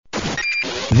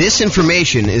This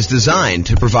information is designed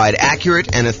to provide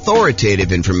accurate and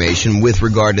authoritative information with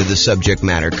regard to the subject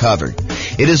matter covered.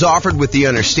 It is offered with the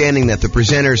understanding that the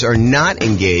presenters are not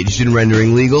engaged in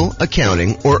rendering legal,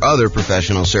 accounting, or other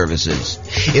professional services.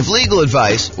 If legal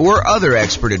advice or other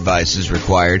expert advice is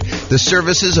required, the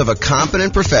services of a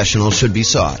competent professional should be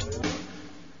sought.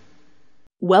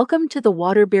 Welcome to the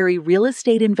Waterbury Real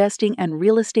Estate Investing and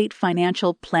Real Estate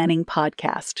Financial Planning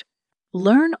Podcast.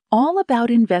 Learn all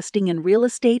about investing in real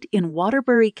estate in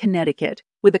Waterbury, Connecticut,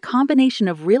 with a combination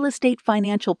of real estate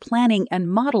financial planning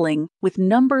and modeling with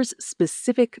numbers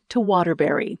specific to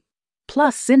Waterbury,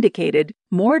 plus syndicated,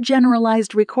 more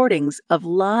generalized recordings of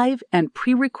live and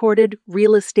pre-recorded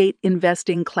real estate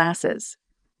investing classes.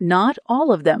 Not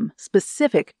all of them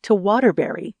specific to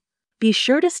Waterbury. Be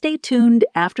sure to stay tuned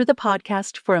after the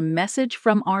podcast for a message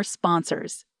from our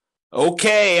sponsors.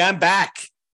 Okay, I'm back.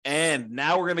 And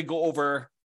now we're going to go over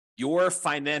your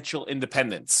financial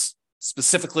independence.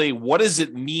 Specifically, what does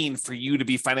it mean for you to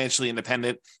be financially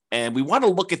independent? And we want to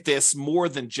look at this more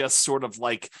than just sort of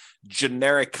like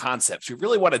generic concepts. We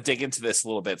really want to dig into this a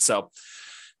little bit.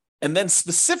 And then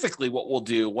specifically what we'll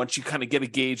do once you kind of get a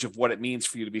gauge of what it means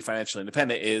for you to be financially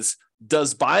independent is,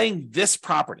 does buying this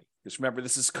property, because remember,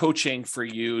 this is coaching for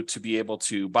you to be able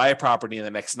to buy a property in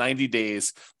the next 90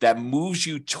 days that moves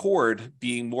you toward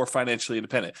being more financially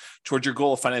independent, toward your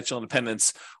goal of financial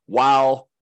independence while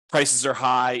prices are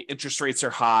high, interest rates are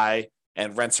high,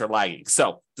 and rents are lagging.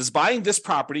 So does buying this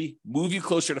property move you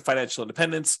closer to financial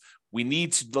independence? We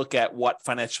need to look at what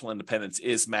financial independence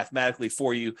is mathematically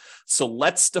for you. So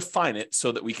let's define it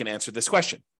so that we can answer this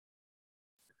question.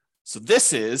 So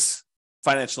this is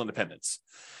financial independence.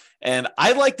 And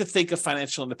I like to think of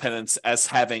financial independence as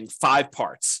having 5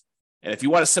 parts. And if you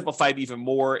want to simplify it even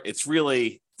more, it's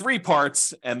really 3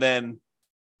 parts. And then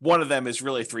one of them is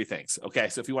really 3 things. Okay.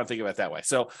 So if you want to think about it that way.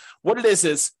 So what it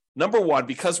is number one,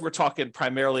 because we're talking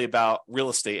primarily about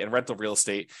real estate and rental real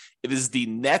estate, it is the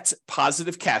net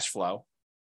positive cash flow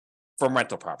from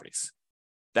rental properties.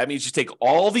 That means you take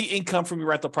all the income from your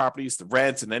rental properties, the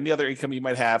rent, and any other income you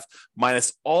might have,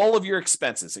 minus all of your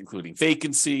expenses, including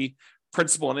vacancy,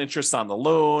 principal and interest on the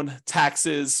loan,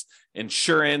 taxes,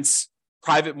 insurance,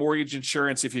 private mortgage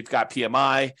insurance if you've got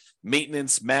PMI,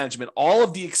 maintenance, management, all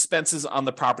of the expenses on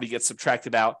the property get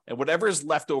subtracted out. And whatever is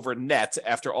left over net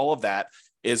after all of that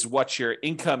is what your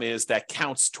income is that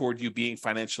counts toward you being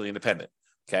financially independent.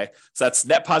 Okay. So that's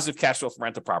net positive cash flow from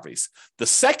rental properties. The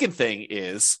second thing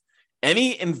is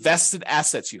any invested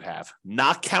assets you have,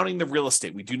 not counting the real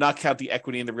estate. We do not count the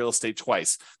equity in the real estate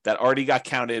twice. That already got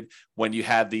counted when you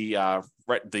had the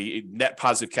net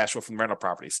positive cash flow from rental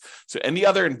properties. So any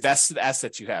other invested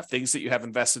assets you have, things that you have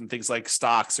invested in things like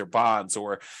stocks or bonds,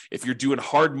 or if you're doing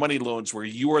hard money loans where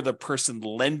you are the person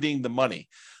lending the money,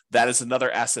 that is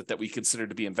another asset that we consider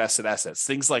to be invested assets.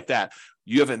 Things like that.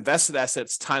 You have invested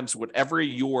assets times whatever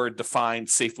your defined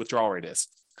safe withdrawal rate is.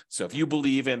 So if you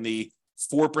believe in the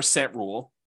 4%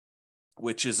 rule,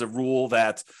 which is a rule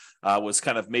that was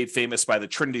kind of made famous by the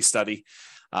Trinity study,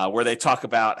 where they talk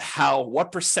about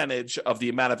what percentage of the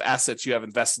amount of assets you have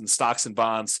invested in stocks and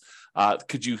bonds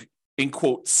could you, in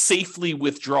quote, safely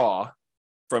withdraw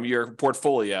from your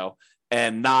portfolio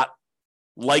and not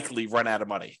likely run out of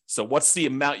money. So what's the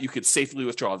amount you could safely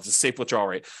withdraw? It's a safe withdrawal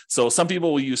rate. So some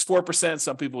people will use 4%,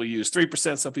 some people will use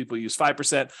 3%, some people use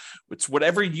 5%. It's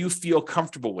whatever you feel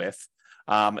comfortable with.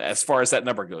 As far as that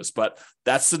number goes. But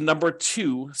that's the number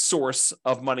 2 source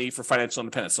of money for financial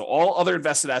independence. So all other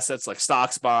invested assets like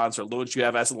stocks, bonds, or loans you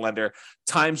have as a lender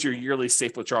times your yearly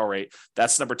safe withdrawal rate,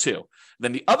 that's number 2.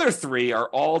 Then the other 3 are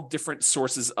all different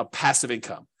sources of passive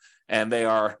income. And they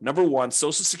are, number 1,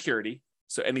 Social Security.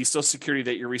 So any Social Security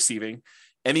that you're receiving,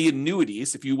 any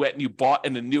annuities. If you went and you bought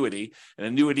an annuity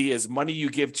is money you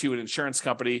give to an insurance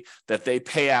company that they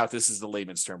pay out. This is the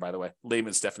layman's term, by the way,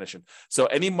 layman's definition. So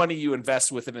any money you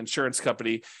invest with an insurance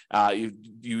company, you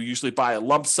usually buy a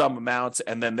lump sum amount,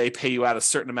 and then they pay you out a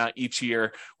certain amount each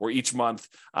year or each month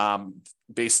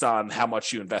based on how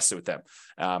much you invested with them.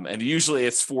 And usually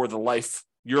it's for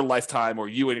your lifetime or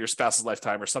you and your spouse's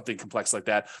lifetime or something complex like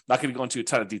that. I'm not going to go into a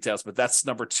ton of details, but that's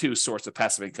number 2 source of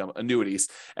passive income, annuities.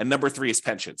 And number 3 is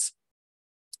pensions.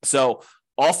 So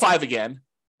all 5 again,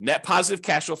 net positive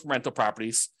cash flow from rental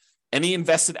properties, any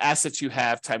invested assets you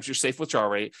have times your safe withdrawal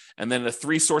rate, and then the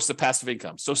 3 sources of passive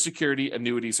income, Social Security,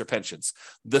 annuities, or pensions.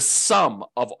 The sum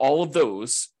of all of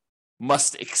those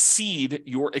must exceed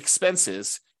your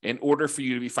expenses in order for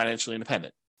you to be financially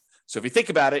independent. So if you think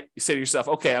about it, you say to yourself,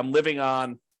 okay, I'm living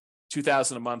on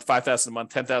 $2,000 a month, $5,000 a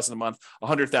month, $10,000 a month,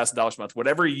 $100,000 a month,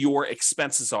 whatever your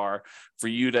expenses are for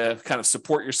you to kind of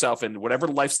support yourself in whatever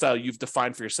lifestyle you've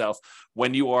defined for yourself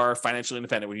when you are financially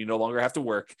independent, when you no longer have to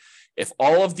work. If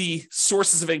all of the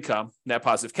sources of income, net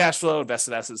positive cash flow,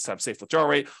 invested assets times safe withdrawal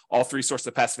rate, all three sources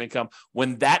of passive income,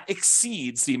 when that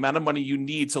exceeds the amount of money you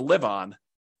need to live on,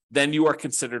 then you are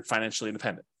considered financially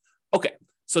independent. Okay,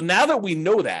 so now that we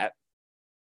know that,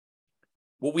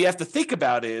 what we have to think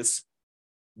about is,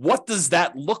 what does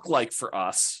that look like for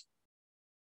us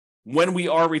when we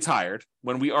are retired,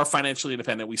 when we are financially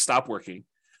independent, we stop working?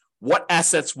 What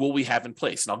assets will we have in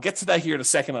place? And I'll get to that here in a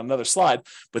second on another slide,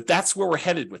 but that's where we're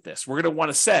headed with this. We're going to want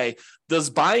to say, does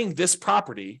buying this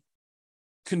property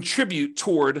contribute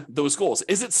toward those goals?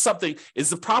 Is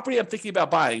the property I'm thinking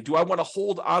about buying, do I want to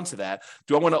hold on to that?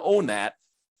 Do I want to own that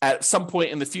at some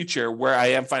point in the future where I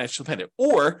am financially independent?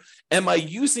 Or am I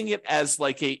using it as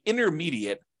like a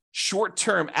intermediate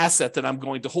short-term asset that I'm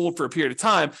going to hold for a period of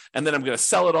time, and then I'm going to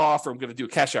sell it off, or I'm going to do a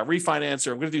cash out refinance,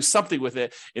 or I'm going to do something with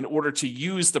it in order to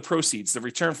use the proceeds, the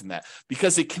return from that,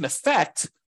 because it can affect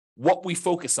what we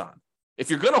focus on. If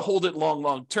you're going to hold it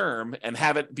long term and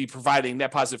have it be providing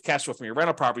net positive cash flow from your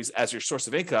rental properties as your source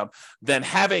of income, then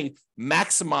having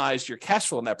maximized your cash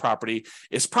flow in that property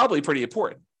is probably pretty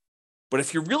important. But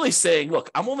if you're really saying,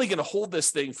 look, I'm only going to hold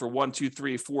this thing for 1, 2,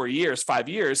 3, 4 years, 5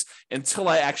 years until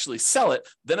I actually sell it,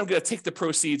 then I'm going to take the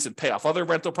proceeds and pay off other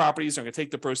rental properties. I'm going to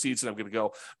take the proceeds and I'm going to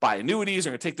go buy annuities.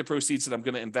 I'm going to take the proceeds and I'm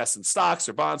going to invest in stocks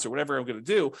or bonds or whatever I'm going to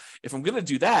do. If I'm going to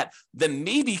do that, then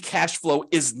maybe cash flow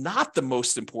is not the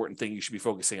most important thing you should be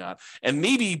focusing on. And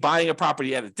maybe buying a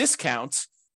property at a discount,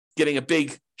 getting a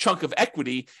big chunk of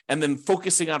equity, and then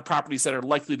focusing on properties that are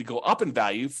likely to go up in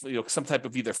value, some type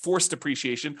of either forced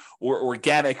appreciation or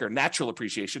organic or natural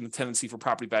appreciation, the tendency for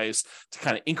property values to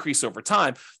kind of increase over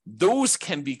time, those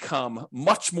can become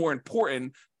much more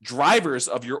important drivers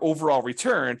of your overall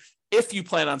return if you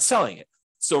plan on selling it.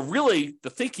 So really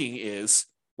the thinking is,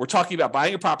 we're talking about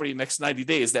buying a property in the next 90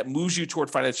 days that moves you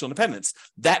toward financial independence.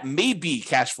 That may be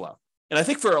cash flow. And I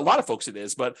think for a lot of folks it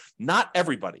is, but not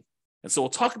everybody. And so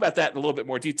we'll talk about that in a little bit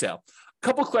more detail. A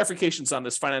couple of clarifications on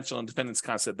this financial independence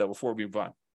concept, though, before we move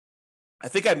on. I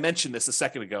think I mentioned this a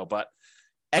second ago, but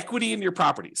equity in your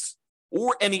properties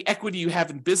or any equity you have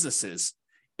in businesses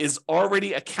is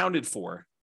already accounted for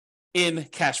in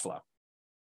cash flow.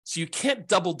 So you can't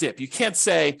double dip. You can't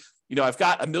say, I've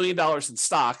got $1 million in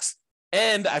stocks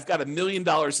and I've got $1 million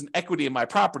in equity in my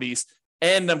properties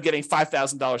and I'm getting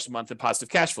 $5,000 a month in positive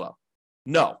cash flow.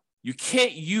 No. You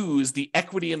can't use the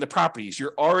equity in the properties.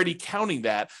 You're already counting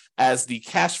that as the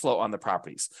cash flow on the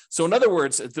properties. So in other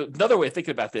words, another way of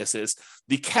thinking about this is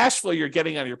the cash flow you're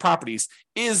getting on your properties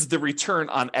is the return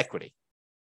on equity.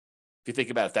 If you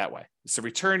think about it that way, it's the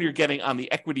return you're getting on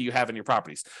the equity you have in your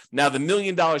properties. Now, the $1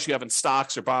 million you have in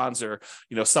stocks or bonds or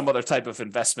some other type of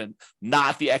investment,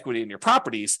 not the equity in your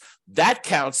properties, that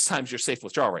counts times your safe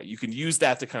withdrawal rate. You can use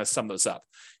that to kind of sum those up.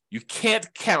 You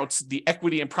can't count the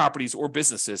equity in properties or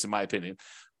businesses, in my opinion,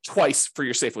 twice for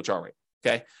your safe withdrawal rate,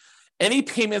 okay? Any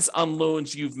payments on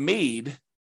loans you've made,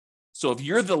 so if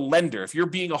you're the lender, if you're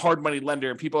being a hard money lender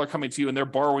and people are coming to you and they're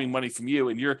borrowing money from you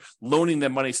and you're loaning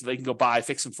them money so they can go buy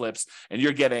fix and flips and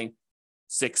you're getting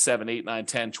 6, 7, 8, 9,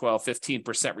 10, 12,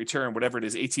 15% return, whatever it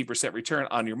is, 18% return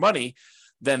on your money,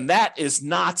 then that is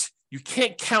not, you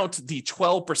can't count the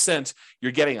 12%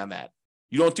 you're getting on that.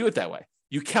 You don't do it that way.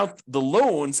 You count the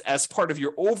loans as part of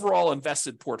your overall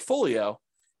invested portfolio,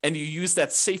 and you use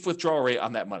that safe withdrawal rate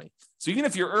on that money. So even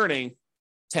if you're earning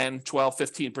 10, 12,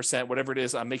 15%, whatever it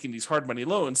is on making these hard money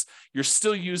loans, you're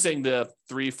still using the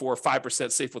 3, 4,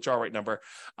 5% safe withdrawal rate number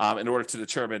in order to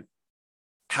determine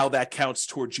how that counts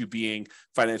towards you being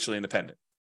financially independent.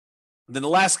 Then the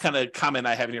last kind of comment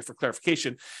I have in here for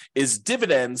clarification is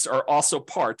dividends are also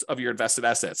part of your invested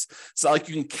assets. So like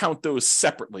you can count those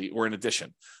separately or in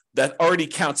addition. That already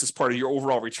counts as part of your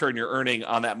overall return you're earning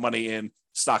on that money in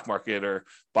stock market or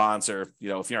bonds, or, if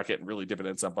you're not getting really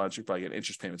dividends on bonds, you're probably getting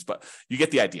interest payments, but you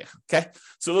get the idea. Okay.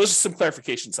 So those are some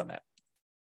clarifications on that.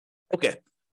 Okay.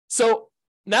 So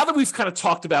now that we've kind of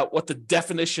talked about what the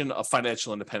definition of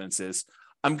financial independence is,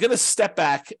 I'm going to step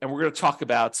back and we're going to talk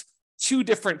about two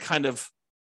different kind of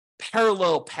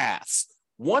parallel paths.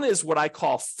 One is what I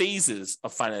call phases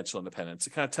of financial independence.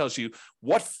 It kind of tells you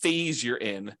what phase you're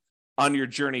in on your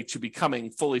journey to becoming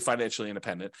fully financially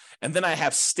independent. And then I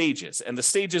have stages. And the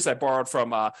stages I borrowed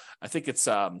from, I think it's,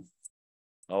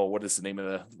 what is the name of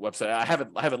the website? I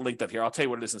have it linked up here. I'll tell you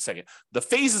what it is in a second. The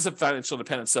phases of financial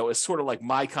independence, though, is sort of like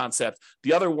my concept.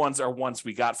 The other ones are ones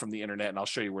we got from the internet, and I'll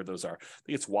show you where those are. I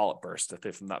think it's Wallet Burst,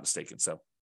 if I'm not mistaken. So,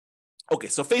 okay,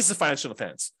 so phases of financial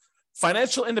independence.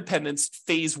 financial independence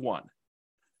phase one.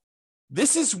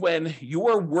 This is when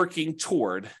you're working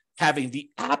toward having the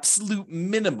absolute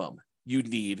minimum you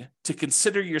need to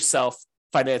consider yourself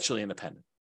financially independent.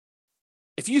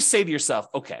 If you say to yourself,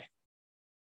 okay,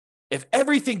 if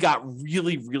everything got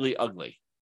really, really ugly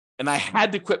and I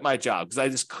had to quit my job because I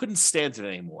just couldn't stand it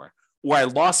anymore, or I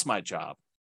lost my job,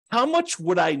 how much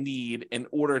would I need in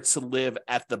order to live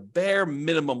at the bare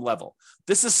minimum level?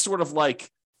 This is sort of like,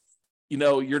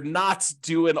 you're not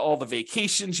doing all the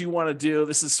vacations you want to do.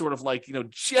 This is sort of like,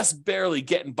 just barely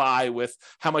getting by with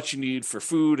how much you need for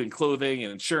food and clothing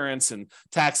and insurance and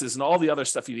taxes and all the other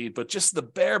stuff you need, but just the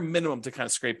bare minimum to kind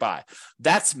of scrape by.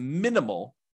 That's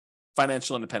minimal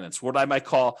financial independence, what I might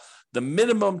call the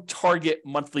minimum target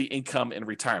monthly income in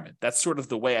retirement. That's sort of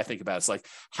the way I think about it. It's like,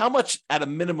 how much at a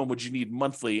minimum would you need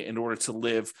monthly in order to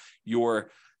live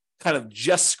your kind of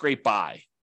just scrape by?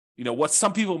 What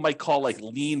some people might call like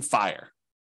lean financial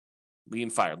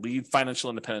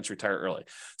independence, retire early.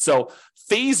 So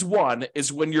phase one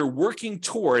is when you're working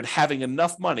toward having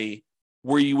enough money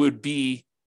where you would be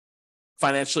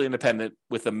financially independent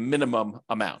with a minimum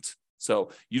amount.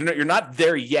 So you're not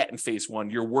there yet in phase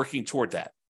one. You're working toward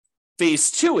that.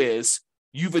 Phase two is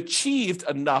you've achieved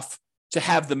enough to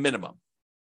have the minimum.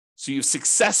 So you've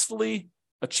successfully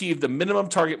achieved the minimum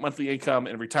target monthly income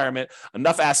in retirement,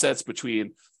 enough assets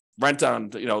between rent on,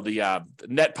 the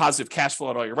net positive cash flow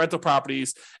on all your rental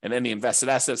properties and any invested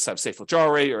assets, have safe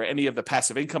withdrawal rate, or any of the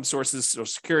passive income sources, Social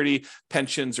Security,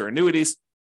 pensions, or annuities.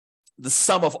 The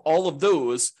sum of all of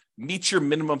those meets your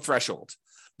minimum threshold.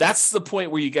 That's the point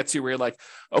where you get to where you're like,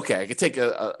 okay, I could take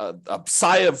a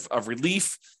sigh of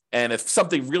relief. And if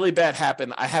something really bad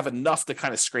happened, I have enough to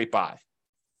kind of scrape by.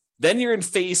 Then you're in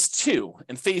phase two.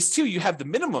 In phase two, you have the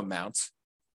minimum amount,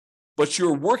 but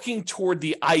you're working toward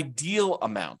the ideal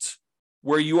amount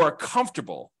where you are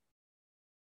comfortable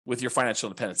with your financial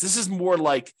independence. This is more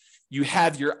like you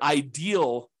have your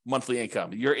ideal monthly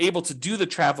income. You're able to do the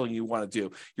traveling you want to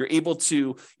do. You're able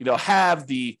to, have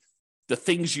the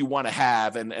things you want to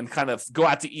have and kind of go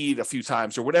out to eat a few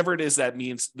times or whatever it is that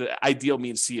means the ideal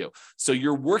means to you. So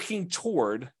you're working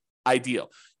toward ideal.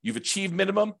 You've achieved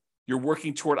minimum. You're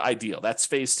working toward ideal. That's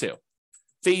phase two.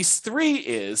 Phase three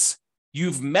is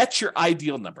you've met your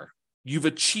ideal number. You've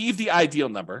achieved the ideal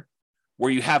number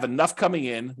where you have enough coming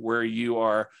in, where you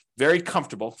are very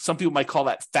comfortable. Some people might call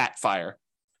that fat fire,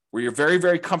 where you're very,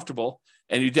 very comfortable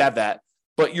and you have that,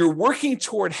 but you're working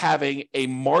toward having a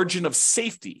margin of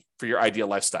safety for your ideal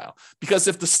lifestyle. Because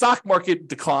if the stock market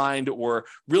declined or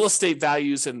real estate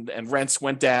values and rents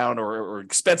went down or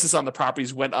expenses on the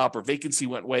properties went up or vacancy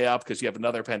went way up because you have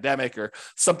another pandemic or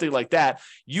something like that,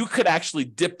 you could actually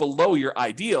dip below your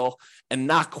ideal and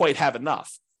not quite have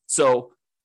enough. So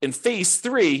in phase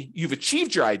three, you've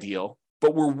achieved your ideal,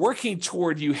 but we're working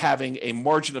toward you having a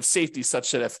margin of safety such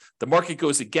that if the market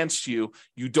goes against you,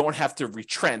 you don't have to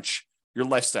retrench your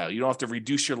lifestyle. You don't have to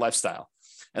reduce your lifestyle.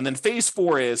 And then phase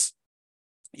four is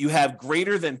you have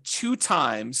greater than 2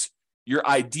 times your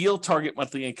ideal target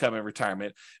monthly income in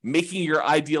retirement, making your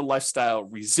ideal lifestyle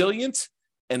resilient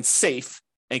and safe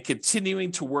and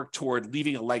continuing to work toward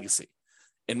leaving a legacy.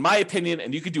 In my opinion,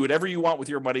 and you can do whatever you want with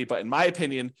your money, but in my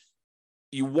opinion,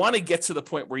 you want to get to the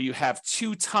point where you have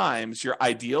 2 times your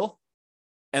ideal.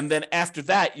 And then after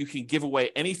that, you can give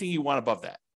away anything you want above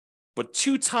that. But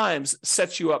 2 times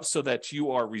sets you up so that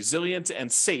you are resilient and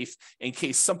safe in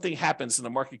case something happens and the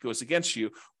market goes against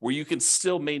you, where you can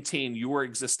still maintain your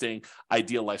existing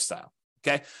ideal lifestyle.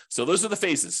 Okay. So those are the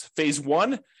phases. Phase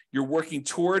one, you're working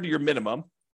toward your minimum.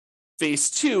 Phase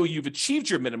two, you've achieved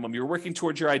your minimum. You're working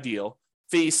towards your ideal.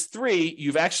 Phase three,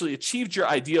 you've actually achieved your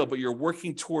ideal, but you're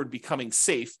working toward becoming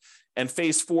safe. And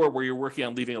phase four, where you're working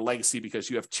on leaving a legacy because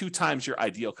you have 2 times your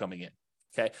ideal coming in.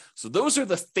 Okay, so those are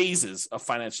the phases of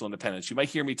financial independence. You might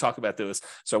hear me talk about those.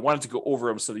 So I wanted to go over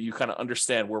them so that you kind of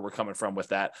understand where we're coming from with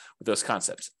that, with those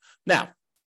concepts. Now,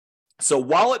 so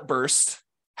Wallet Burst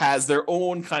has their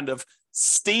own kind of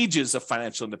stages of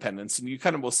financial independence, and you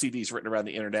kind of will see these written around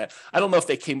the internet. I don't know if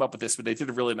they came up with this, but they did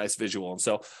a really nice visual. And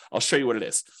so I'll show you what it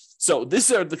is. So these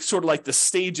are the sort of like the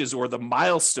stages or the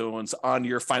milestones on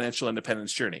your financial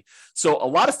independence journey. So a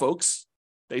lot of folks,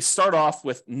 they start off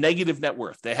with negative net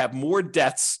worth. They have more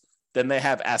debts than they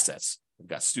have assets. They've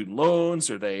got student loans,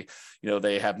 or they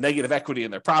have negative equity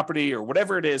in their property, or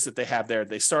whatever it is that they have there.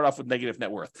 They start off with negative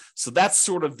net worth. So that's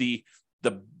sort of the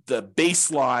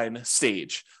baseline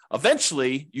stage.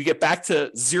 Eventually, you get back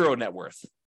to 0 net worth.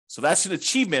 So that's an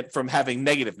achievement from having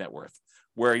negative net worth,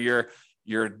 where your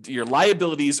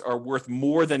liabilities are worth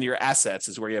more than your assets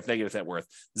is where you have negative net worth.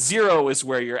 0 is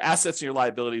where your assets and your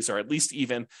liabilities are at least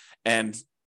even, and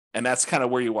And that's kind of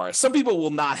where you are. Some people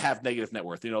will not have negative net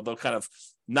worth. They'll kind of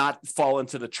not fall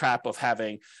into the trap of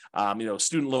having,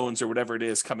 student loans or whatever it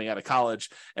is coming out of college,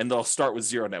 and they'll start with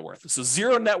zero net worth. So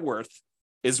zero net worth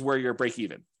is where you're break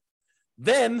even.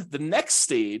 Then the next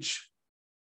stage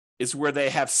is where they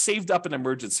have saved up an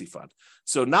emergency fund.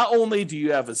 So not only do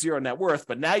you have a zero net worth,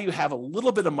 but now you have a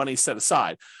little bit of money set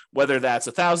aside, whether that's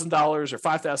 $1,000 or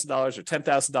 $5,000 or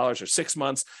 $10,000 or 6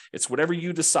 months. It's whatever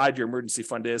you decide your emergency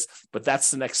fund is, but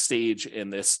that's the next stage in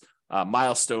this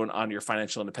milestone on your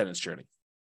financial independence journey.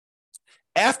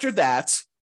 After that,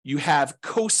 you have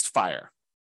Coast Fire.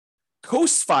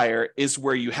 Coast Fire is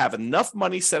where you have enough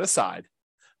money set aside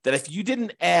that if you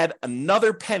didn't add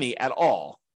another penny at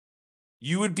all,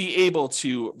 you would be able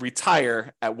to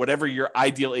retire at whatever your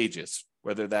ideal age is,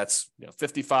 whether that's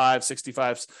 55,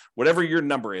 65, whatever your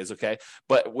number is, okay?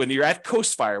 But when you're at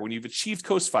Coast Fire, when you've achieved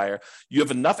Coast Fire, you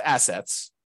have enough assets,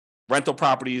 rental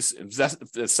properties,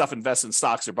 stuff invested in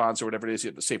stocks or bonds or whatever it is, you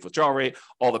have the safe withdrawal rate,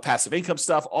 all the passive income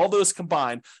stuff, all those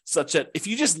combined, such that if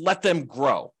you just let them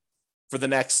grow for the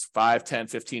next 5, 10,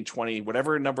 15, 20,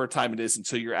 whatever number of time it is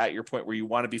until you're at your point where you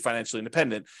want to be financially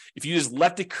independent, if you just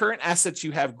let the current assets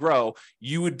you have grow,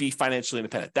 you would be financially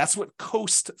independent. That's what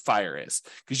Coast Fire is,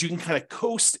 because you can kind of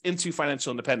coast into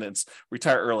financial independence,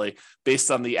 retire early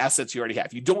based on the assets you already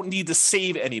have. You don't need to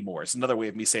save anymore. It's another way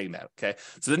of me saying that, okay?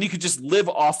 So then you could just live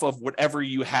off of whatever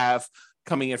you have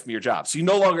coming in from your job. So you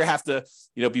no longer have to,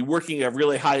 be working a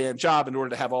really high-end job in order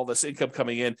to have all this income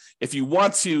coming in. If you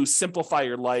want to simplify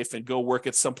your life and go work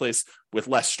at someplace with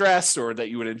less stress or that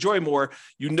you would enjoy more,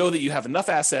 you know that you have enough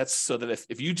assets so that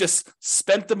if you just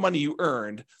spent the money you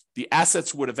earned, the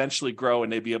assets would eventually grow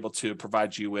and they'd be able to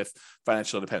provide you with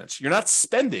financial independence. You're not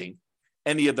spending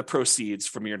any of the proceeds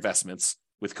from your investments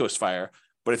with Coast Fire,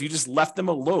 but if you just left them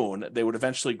alone, they would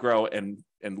eventually grow and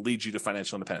lead you to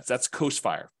financial independence. That's Coast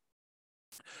Fire.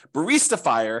 Barista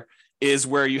Fire is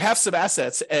where you have some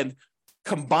assets, and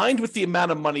combined with the amount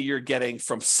of money you're getting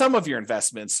from some of your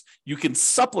investments, you can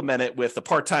supplement it with a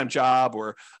part-time job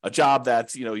or a job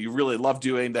that you really love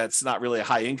doing that's not really a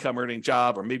high income earning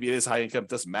job, or maybe it is high income, it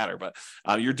doesn't matter, but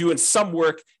you're doing some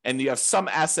work and you have some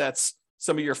assets,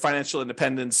 some of your financial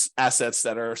independence assets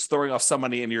that are throwing off some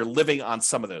money, and you're living on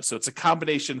some of those. So it's a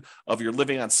combination of you're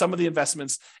living on some of the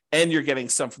investments and you're getting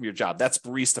some from your job. That's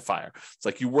Barista Fire. It's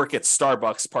like you work at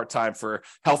Starbucks part-time for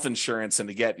health insurance and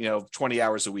to get 20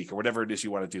 hours a week or whatever it is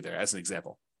you want to do there, as an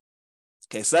example.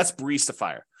 Okay, so that's Barista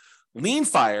Fire. Lean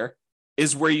Fire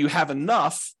is where you have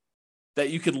enough that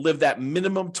you could live that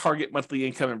minimum target monthly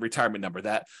income and retirement number,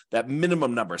 that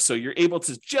minimum number. So you're able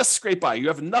to just scrape by. You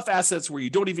have enough assets where you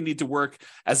don't even need to work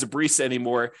as a barista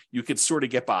anymore. You could sort of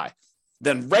get by.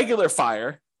 Then regular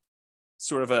Fire,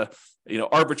 sort of a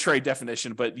arbitrary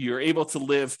definition, but you're able to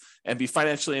live and be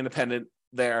financially independent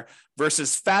there,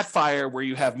 versus Fat Fire, where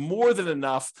you have more than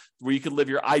enough where you can live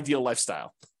your ideal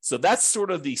lifestyle. So that's sort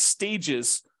of the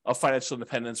stages of financial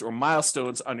independence, or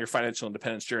milestones on your financial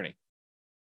independence journey.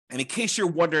 And in case you're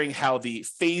wondering how the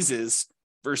phases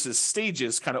versus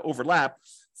stages kind of overlap,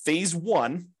 phase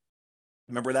 1,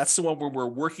 remember, that's the one where we're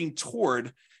working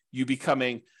toward you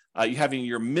becoming, you having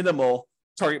your minimal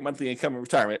target monthly income in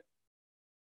retirement.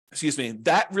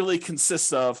 That really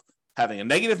consists of having a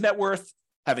negative net worth,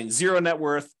 having zero net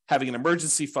worth, having an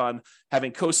emergency fund,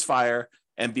 having Coast Fire,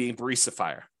 and being Barista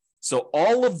Fire. So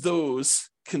all of those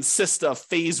consist of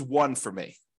phase 1 for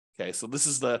me. Okay, so this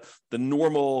is the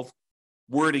normal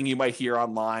wording you might hear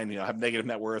online, have negative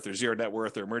net worth or zero net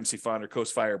worth or emergency fund or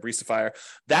Coast Fire or Barista Fire.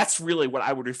 That's really what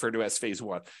I would refer to as phase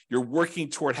 1. You're working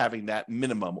toward having that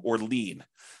minimum or lean.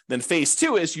 Then phase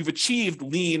 2 is you've achieved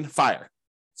Lean Fire.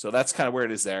 So that's kind of where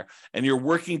it is there. And you're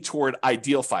working toward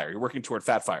Ideal Fire. You're working toward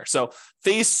Fat Fire. So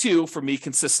phase 2 for me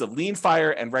consists of Lean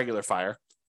Fire and regular Fire.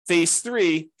 Phase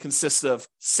 3 consists of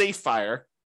Safe Fire,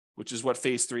 which is what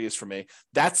phase 3 is for me.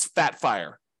 That's Fat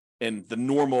Fire in the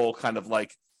normal kind of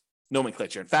like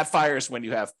nomenclature. And Fat Fire is when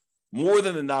you have more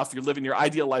than enough, you're living your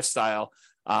ideal lifestyle.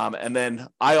 And then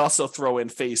I also throw in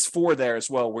phase 4 there as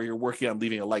well, where you're working on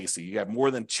leaving a legacy. You have more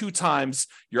than 2 times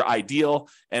your ideal,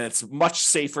 and it's much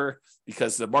safer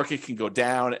because the market can go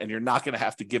down and you're not going to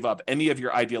have to give up any of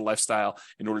your ideal lifestyle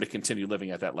in order to continue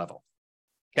living at that level.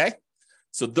 Okay.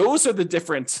 So those are the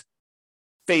different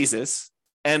phases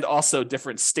and also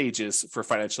different stages for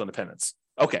financial independence.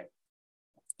 Okay.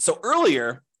 So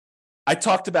earlier, I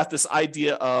talked about this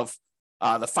idea of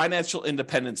the financial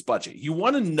independence budget. You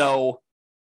want to know,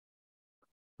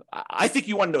 I think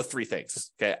you want to know 3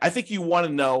 things. Okay. I think you want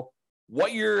to know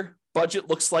what your budget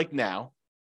looks like now,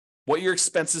 what your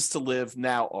expenses to live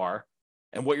now are,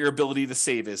 and what your ability to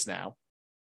save is now.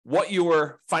 what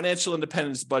your financial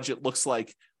independence budget looks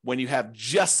like when you have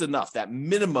just enough, that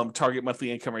minimum target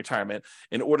monthly income retirement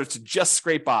in order to just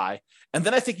scrape by. And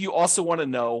then I think you also want to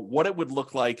know what it would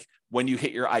look like when you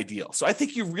hit your ideal. So I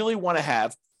think you really want to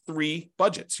have 3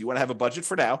 budgets. You want to have a budget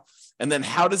for now, and then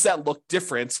how does that look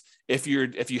different if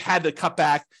you had to cut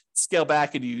back, scale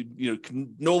back, and you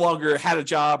no longer had a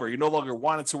job, or you no longer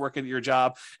wanted to work at your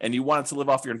job and you wanted to live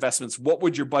off your investments? What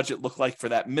would your budget look like for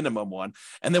that minimum one?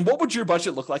 And then what would your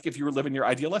budget look like if you were living your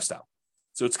ideal lifestyle?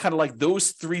 So it's kind of like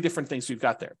those 3 different things we've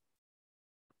got there.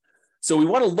 So we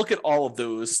want to look at all of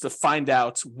those to find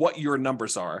out what your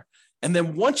numbers are. And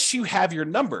then once you have your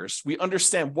numbers, we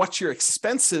understand what your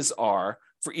expenses are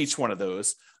for each one of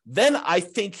those. Then I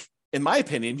think, in my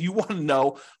opinion, you want to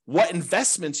know what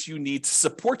investments you need to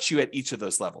support you at each of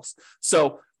those levels.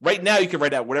 So right now you can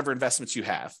write out whatever investments you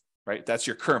have, right? That's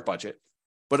your current budget.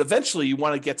 But eventually you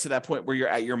want to get to that point where you're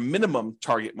at your minimum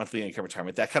target monthly income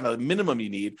retirement, that kind of minimum you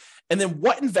need. And then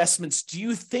what investments do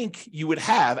you think you would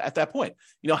have at that point?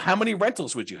 How many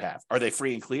rentals would you have? Are they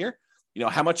free and clear?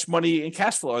 How much money in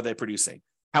cash flow are they producing?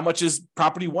 How much is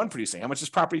property 1 producing? How much is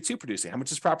property 2 producing? How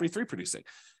much is property 3 producing?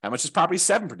 How much is property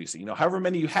 7 producing? However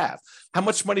many you have. How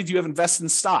much money do you have invested in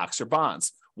stocks or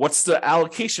bonds? What's the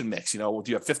allocation mix? Do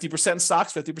you have 50% in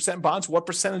stocks, 50% in bonds? What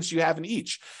percentage do you have in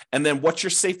each? And then what's your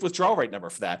safe withdrawal rate number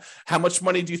for that? How much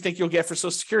money do you think you'll get for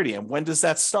Social Security? And when does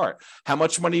that start? How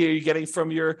much money are you getting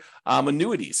from your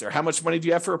annuities? Or how much money do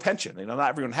you have for a pension? Not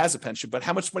everyone has a pension, but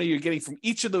how much money are you getting from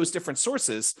each of those different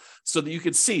sources so that you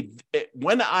can see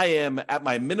when I am at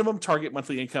my minimum target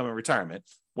monthly income in retirement,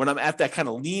 when I'm at that kind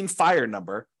of lean fire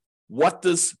number, what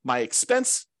does my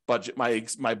expense budget,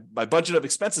 my budget of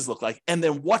expenses look like? And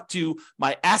then what do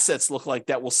my assets look like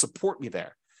that will support me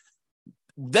there?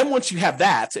 Then once you have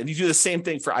that, and you do the same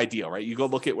thing for ideal, right? You go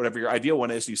look at whatever your ideal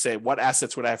one is, you say, what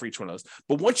assets would I have for each one of those?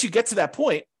 But once you get to that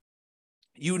point,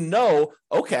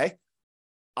 okay,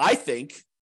 I think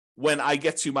when I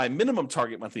get to my minimum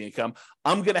target monthly income,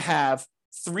 I'm going to have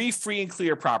 3 free and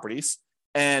clear properties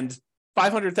and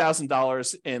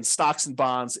 $500,000 in stocks and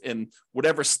bonds in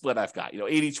whatever split I've got,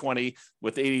 80-20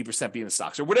 with 80% being in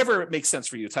stocks, or whatever it makes sense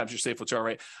for you times your safe withdrawal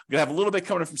rate. I'm going to have a little bit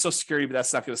coming in from Social Security, but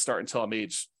that's not going to start until I'm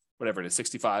age, whatever it is,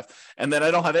 65. And then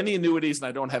I don't have any annuities and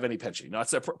I don't have any pension.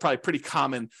 It's probably pretty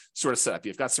common sort of setup.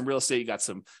 You've got some real estate, you got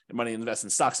some money invested in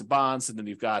stocks and bonds, and then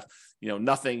you've got,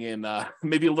 nothing in,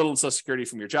 maybe a little in Social Security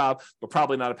from your job, but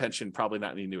probably not a pension, probably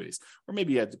not any annuities, or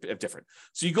maybe a different.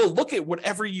 So you go look at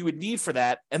whatever you would need for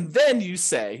that. And then you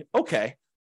say, okay,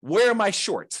 where am I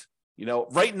short?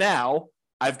 Right now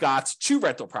I've got 2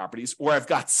 rental properties, or I've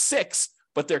got 6,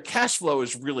 but their cash flow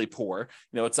is really poor.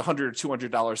 It's $100 or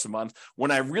 $200 a month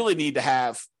when I really need to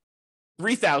have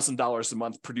 $3,000 a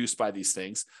month produced by these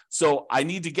things. So I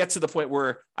need to get to the point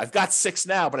where I've got 6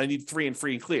 now, but I need 3 and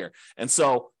free and clear. And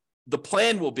so the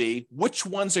plan will be, which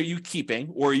ones are you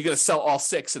keeping, or are you going to sell all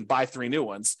 6 and buy 3 new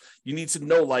ones? You need to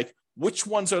know, which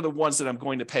ones are the ones that I'm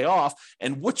going to pay off,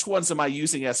 and which ones am I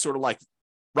using as sort of like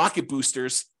rocket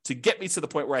boosters to get me to the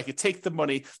point where I could take the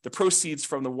money, the proceeds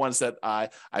from the ones that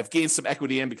I've gained some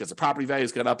equity in because the property value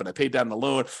has gone up and I paid down the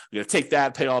loan. I'm going to take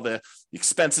that, pay all the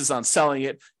expenses on selling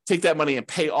it, take that money and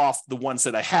pay off the ones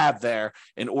that I have there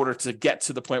in order to get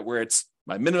to the point where it's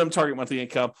my minimum target monthly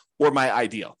income or my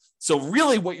ideal. So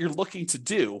really what you're looking to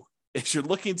do is you're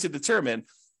looking to determine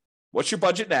what's your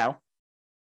budget now,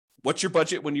 what's your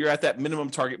budget when you're at that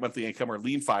minimum target monthly income or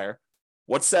lean fire,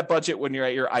 what's that budget when you're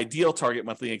at your ideal target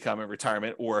monthly income in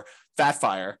retirement or fat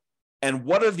fire, and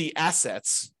what are the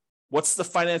assets, what's the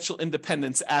financial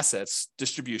independence assets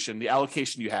distribution, the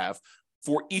allocation you have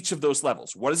for each of those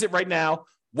levels. What is it right now?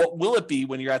 What will it be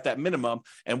when you're at that minimum?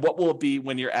 And what will it be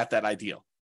when you're at that ideal?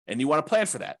 And you want to plan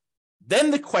for that.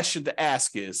 Then the question to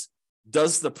ask is,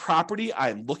 does the property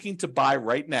I'm looking to buy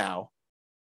right now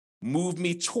move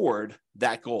me toward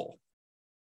that goal?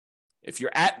 If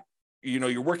you're at,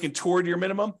 you're working toward your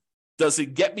minimum, does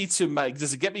it get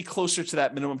me closer to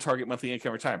that minimum target monthly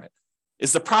income retirement?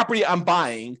 Is the property I'm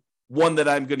buying one that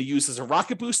I'm going to use as a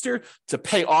rocket booster to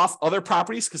pay off other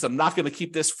properties because I'm not going to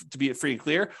keep this to be free and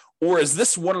clear? Or is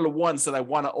this one of the ones that I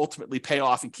want to ultimately pay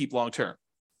off and keep long-term?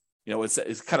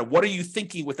 It's kind of, what are you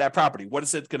thinking with that property? What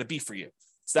is it going to be for you?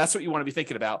 So that's what you want to be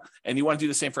thinking about. And you want to do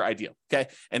the same for ideal. Okay.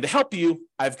 And to help you,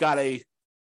 I've got a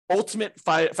ultimate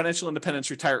financial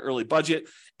independence retire early budget.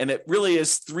 And it really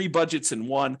is 3 budgets in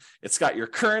one. It's got your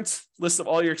current list of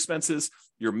all your expenses,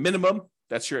 your minimum,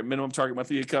 that's your minimum target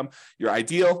monthly income, your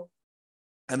ideal.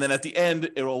 And then at the end,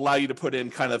 it will allow you to put in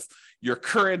kind of your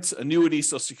current annuity,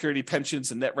 Social Security,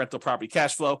 pensions, and net rental property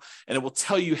cash flow. And it will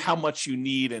tell you how much you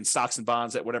need in stocks and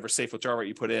bonds at whatever safe withdrawal rate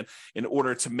you put in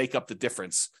order to make up the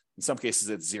difference In some cases,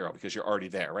 it's zero because you're already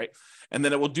there, right? And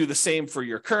then it will do the same for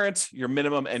your current, your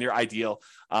minimum, and your ideal.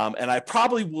 And I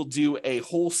probably will do a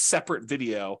whole separate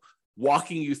video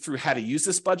walking you through how to use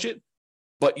this budget.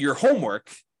 But your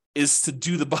homework is to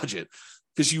do the budget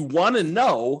because you want to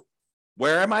know,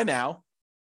 where am I now?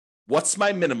 What's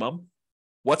my minimum?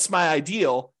 What's my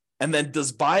ideal? And then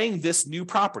does buying this new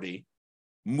property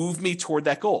move me toward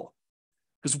that goal?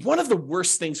 Because one of the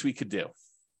worst things we could do,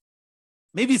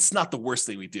 maybe it's not the worst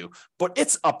thing we do, but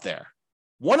it's up there.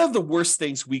 One of the worst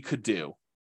things we could do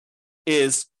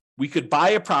is we could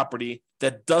buy a property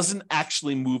that doesn't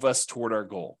actually move us toward our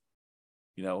goal.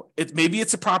 You know, maybe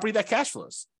it's a property that cash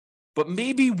flows, but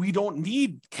maybe we don't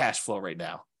need cash flow right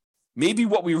now. Maybe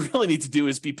what we really need to do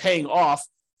is be paying off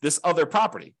this other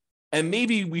property. And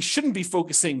maybe we shouldn't be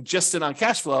focusing just in on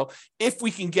cash flow if we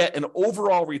can get an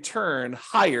overall return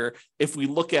higher if we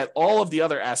look at all of the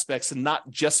other aspects and not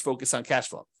just focus on cash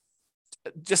flow.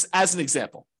 Just as an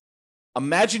example,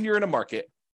 imagine you're in a market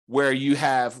where you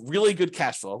have really good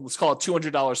cash flow. Let's call it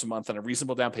 $200 a month on a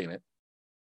reasonable down payment.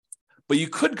 But you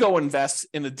could go invest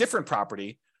in a different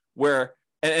property where,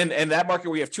 and that market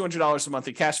where you have $200 a month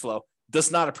in cash flow does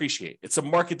not appreciate. It's a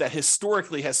market that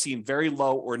historically has seen very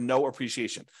low or no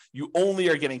appreciation. You only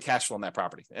are getting cash flow on that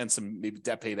property and some maybe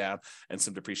debt pay down and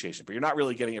some depreciation, but you're not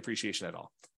really getting appreciation at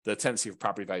all. The tendency of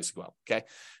property values to go up. Okay.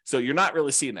 So you're not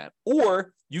really seeing that.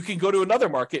 Or you can go to another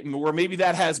market where maybe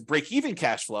that has break-even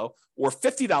cash flow or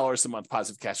 $50 a month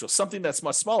positive cash flow, something that's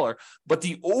much smaller, but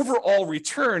the overall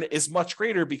return is much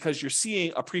greater because you're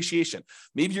seeing appreciation.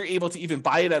 Maybe you're able to even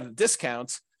buy it at a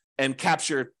discount and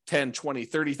capture $10,000,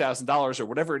 $20,000, $30,000 or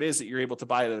whatever it is that you're able to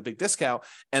buy it at a big discount.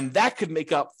 And that could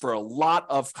make up for a lot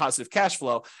of positive cash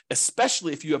flow,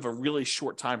 especially if you have a really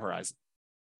short time horizon.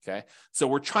 Okay.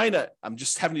 So I'm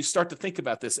just having you start to think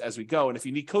about this as we go. And if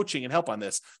you need coaching and help on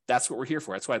this, that's what we're here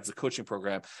for. That's why it's a coaching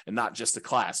program and not just a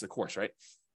class, a course, right?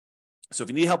 So if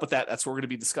you need help with that, that's what we're going to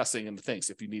be discussing in the things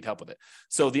if you need help with it.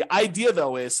 So the idea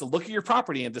though is to look at your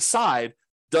property and decide,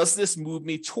 does this move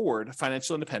me toward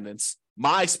financial independence,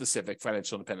 my specific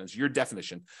financial independence, your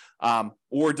definition,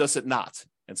 or does it not?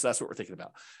 And so that's what we're thinking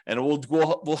about. And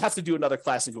we'll have to do another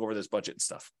class and go over this budget and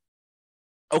stuff.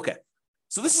 Okay.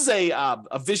 So this is a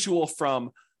visual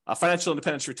from Financial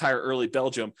Independence Retire Early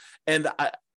Belgium, and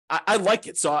I like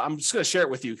it. So I'm just going to share it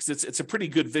with you because it's a pretty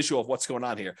good visual of what's going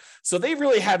on here. So they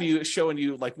really have you showing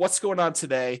you like what's going on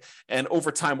today and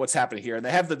over time what's happening here. And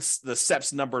they have the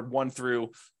steps numbered 1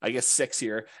 through, I guess, 6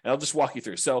 here. And I'll just walk you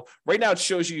through. So right now it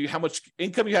shows you how much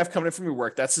income you have coming in from your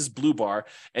work. That's this blue bar.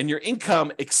 And your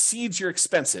income exceeds your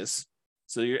expenses.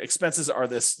 So your expenses are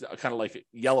this kind of like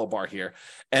yellow bar here.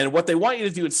 And what they want you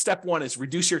to do in step 1 is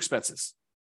reduce your expenses.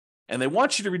 And they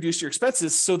want you to reduce your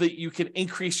expenses so that you can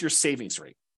increase your savings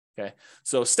rate. Okay.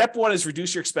 So step 1 is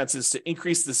reduce your expenses to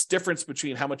increase this difference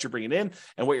between how much you're bringing in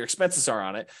and what your expenses are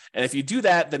on it. And if you do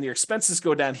that, then your expenses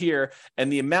go down here and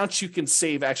the amount you can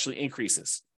save actually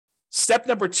increases. Step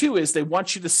number 2 is they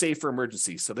want you to save for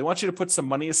emergencies. So they want you to put some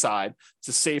money aside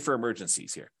to save for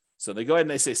emergencies here. So they go ahead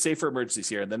and they say save for emergencies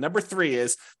here. And then number 3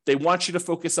 is they want you to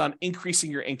focus on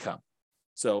increasing your income.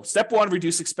 So step 1,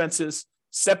 reduce expenses.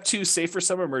 Step 2, save for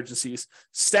some emergencies.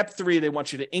 Step 3, they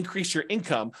want you to increase your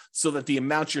income so that the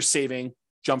amount you're saving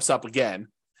jumps up again.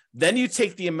 Then you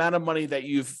take the amount of money that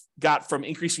you've got from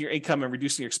increasing your income and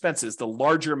reducing your expenses, the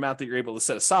larger amount that you're able to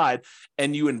set aside,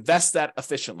 and you invest that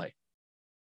efficiently.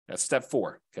 That's step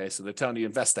 4. Okay, so they're telling you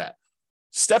invest that.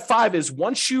 Step 5 is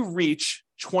once you reach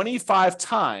 25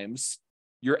 times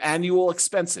your annual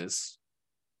expenses,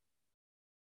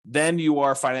 then you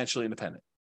are financially independent.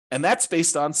 And that's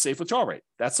based on safe withdrawal rate.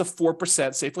 That's a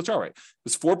 4% safe withdrawal rate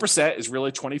because 4% is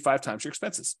really 25 times your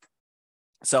expenses.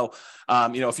 So,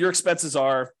 if your expenses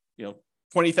are,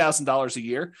 $20,000 a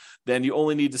year, then you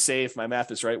only need to save, if my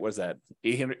math is right, what is that?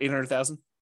 800,000?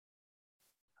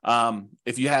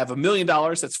 If you have $1 million,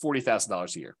 that's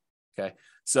 $40,000 a year. Okay.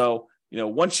 So,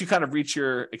 once you kind of reach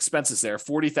your expenses there,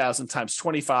 40,000 times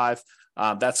 25,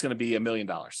 that's going to be $1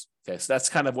 million. Okay, so that's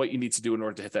kind of what you need to do in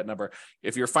order to hit that number.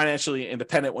 If you're financially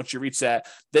independent, once you reach that,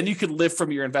 then you can live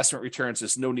from your investment returns.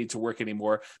 There's no need to work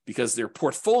anymore because their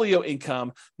portfolio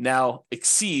income now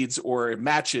exceeds or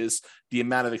matches the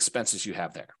amount of expenses you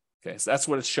have there. Okay, so that's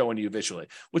what it's showing you visually,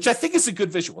 which I think is a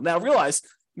good visual. Now realize,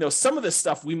 some of this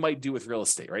stuff we might do with real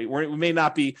estate, right? We may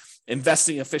not be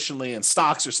investing efficiently in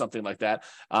stocks or something like that.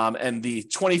 And the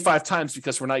 25 times,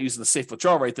 because we're not using the safe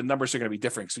withdrawal rate, the numbers are going to be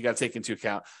different. So we got to take into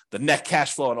account the net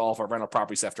cash flow on all of our rental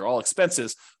properties after all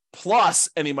expenses. plus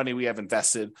any money we have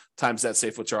invested times that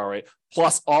safe withdrawal rate,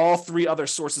 plus all three other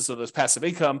sources of this passive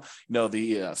income,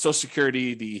 the Social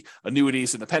Security, the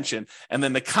annuities, and the pension. And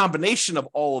then the combination of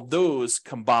all of those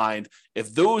combined,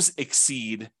 if those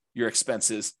exceed your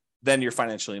expenses, then you're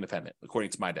financially independent,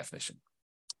 according to my definition.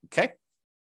 Okay?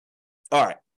 All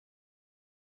right.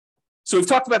 So we've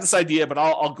talked about this idea, but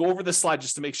I'll go over this slide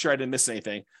just to make sure I didn't miss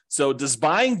anything. So does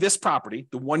buying this property,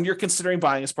 the one you're considering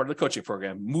buying as part of the coaching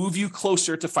program, move you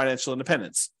closer to financial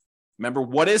independence? Remember,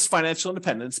 what is financial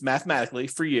independence mathematically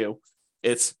for you?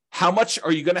 It's how much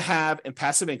are you going to have in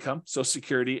passive income, Social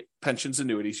Security, pensions,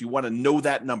 annuities. You want to know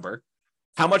that number.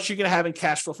 How much are you going to have in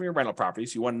cash flow from your rental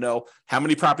properties? You want to know how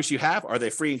many properties you have. Are they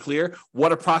free and clear?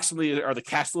 What approximately are the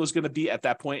cash flows going to be at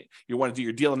that point? You want to do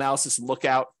your deal analysis and look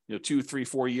out 2, 3,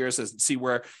 4 years and see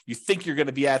where you think you're going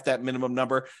to be at that minimum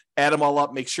number. Add them all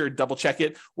up, make sure, double check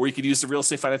it, or you could use the Real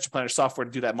Estate Financial Planner software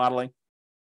to do that modeling.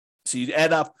 So you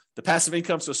add up the passive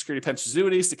income, Social Security, pensions,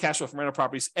 annuities, the cash flow from rental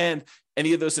properties, and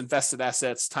any of those invested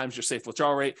assets times your safe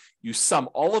withdrawal rate. You sum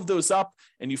all of those up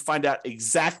and you find out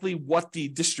exactly what the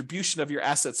distribution of your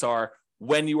assets are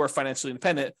when you are financially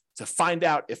independent to find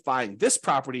out if buying this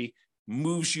property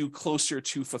moves you closer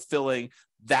to fulfilling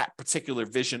that particular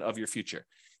vision of your future.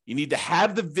 You need to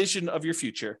have the vision of your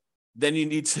future. Then you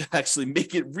need to actually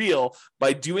make it real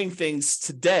by doing things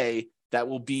today that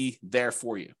will be there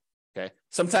for you. Okay.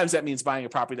 Sometimes that means buying a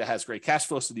property that has great cash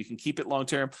flow so that you can keep it long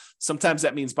term. Sometimes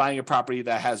that means buying a property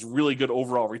that has really good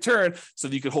overall return so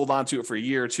that you can hold on to it for a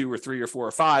year or 2 or 3 or 4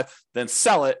 or 5, then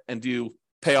sell it and do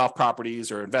pay off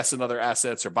properties or invest in other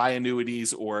assets or buy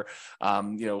annuities or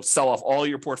sell off all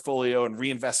your portfolio and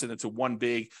reinvest it into one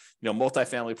big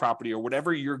multifamily property or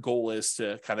whatever your goal is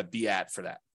to kind of be at for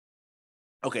that.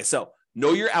 Okay, so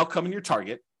know your outcome and your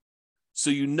target. So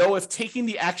you know if taking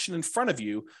the action in front of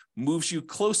you moves you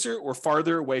closer or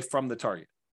farther away from the target.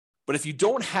 But if you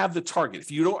don't have the target,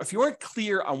 if you aren't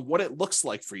clear on what it looks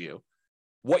like for you,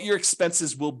 what your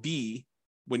expenses will be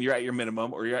when you're at your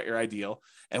minimum or you're at your ideal,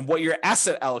 and what your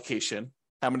asset allocation,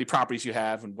 how many properties you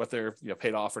have and what they're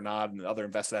paid off or not, and other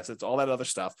invested assets, all that other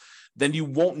stuff, then you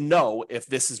won't know if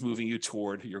this is moving you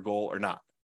toward your goal or not.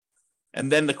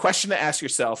 And then the question to ask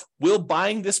yourself, will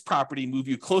buying this property move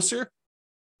you closer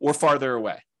or farther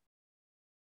away?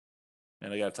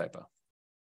 And I got a typo.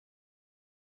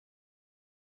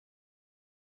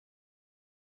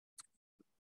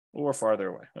 Or farther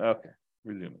away. Okay,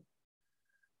 resuming.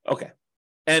 Okay.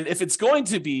 And if it's going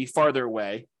to be farther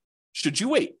away, should you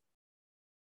wait?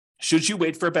 Should you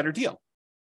wait for a better deal?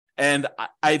 And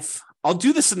I'll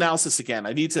do this analysis again.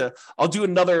 I'll do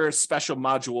another special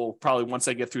module probably once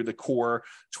I get through the core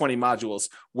 20 modules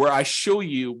where I show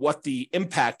you what the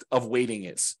impact of waiting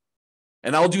is.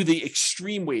 And I'll do the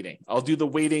extreme waiting. I'll do the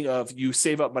waiting of you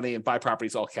save up money and buy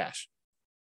properties all cash.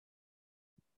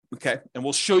 Okay. And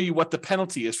we'll show you what the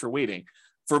penalty is for waiting.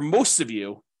 For most of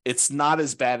you, it's not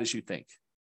as bad as you think.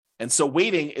 And so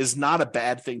waiting is not a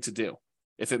bad thing to do.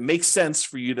 If it makes sense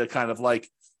for you to kind of like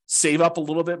save up a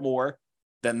little bit more,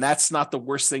 then that's not the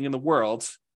worst thing in the world.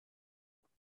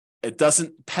 It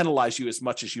doesn't penalize you as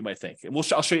much as you might think. And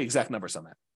I'll show you exact numbers on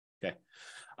that. Okay.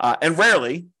 And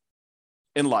rarely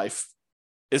in life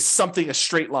is something a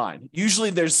straight line.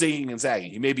 Usually there's zigging and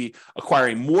zagging. You may be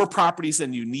acquiring more properties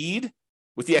than you need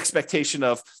with the expectation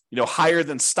of, higher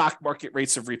than stock market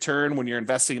rates of return when you're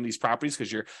investing in these properties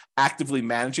because you're actively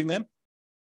managing them.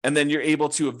 And then you're able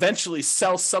to eventually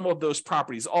sell some of those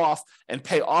properties off and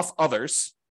pay off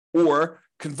others, or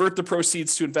convert the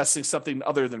proceeds to investing something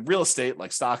other than real estate,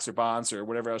 like stocks or bonds or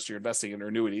whatever else you're investing in, or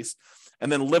annuities,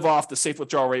 and then live off the safe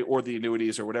withdrawal rate or the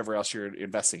annuities or whatever else you're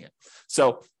investing in.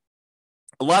 So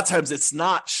a lot of times it's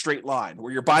not straight line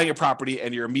where you're buying a property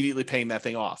and you're immediately paying that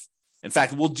thing off. In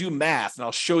fact, we'll do math and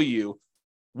I'll show you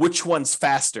which one's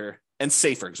faster and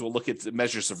safer, because we'll look at the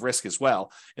measures of risk as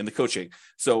well in the coaching.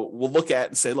 So we'll look at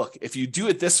and say, look, if you do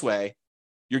it this way,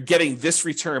 you're getting this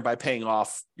return by paying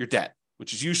off your debt,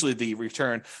 which is usually the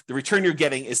return. The return you're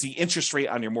getting is the interest rate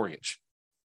on your mortgage,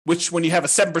 which when you have a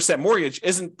 7% mortgage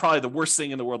isn't probably the worst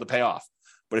thing in the world to pay off.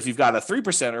 But if you've got a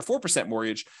 3% or 4%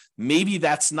 mortgage, maybe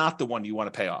that's not the one you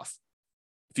want to pay off.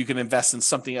 If you can invest in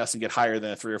something else and get higher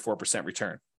than a 3 or 4%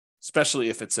 return, especially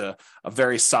if it's a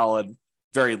very solid,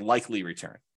 very likely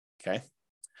return. Okay.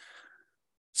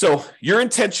 So your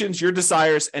intentions, your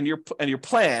desires, and your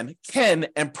plan can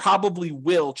and probably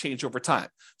will change over time.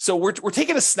 So we're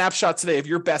taking a snapshot today of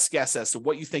your best guess as to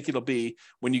what you think it'll be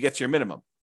when you get to your minimum.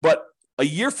 But a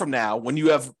year from now, when you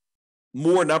have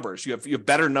more numbers, you have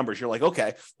better numbers, you're like,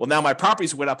 okay, well, now my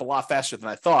properties went up a lot faster than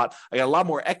I thought. I got a lot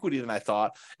more equity than I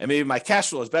thought. And maybe my cash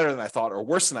flow is better than I thought or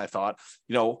worse than I thought.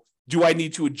 do I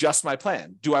need to adjust my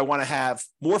plan? Do I want to have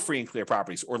more free and clear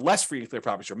properties or less free and clear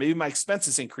properties? Or maybe my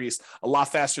expenses increased a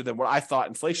lot faster than what I thought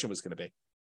inflation was going to be.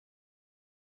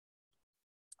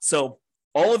 So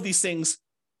all of these things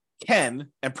can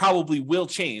and probably will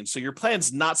change. So your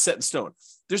plan's not set in stone.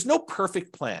 There's no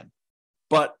perfect plan,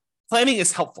 but planning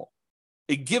is helpful.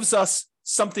 It gives us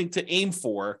something to aim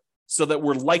for so that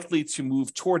we're likely to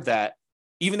move toward that,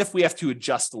 even if we have to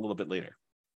adjust a little bit later.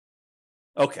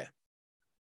 Okay.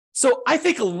 So I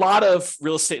think a lot of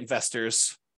real estate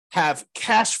investors have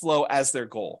cash flow as their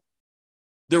goal.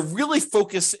 They're really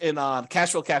focused in on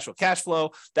cash flow, cash flow, cash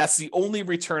flow. That's the only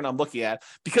return I'm looking at,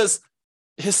 because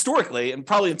historically, and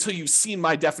probably until you've seen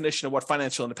my definition of what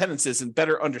financial independence is and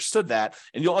better understood that,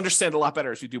 and you'll understand a lot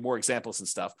better as we do more examples and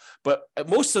stuff. But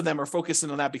most of them are focusing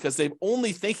on that because they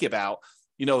only think about,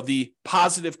 the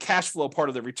positive cash flow part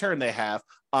of the return they have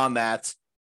on that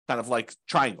kind of like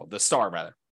triangle, the star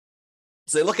rather.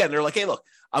 So they look at it and they're like, hey, look,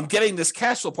 I'm getting this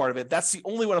cash flow part of it. That's the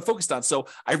only one I'm focused on. So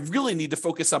I really need to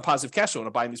focus on positive cash flow when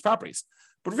I'm buying these properties.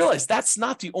 But realize that's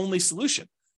not the only solution.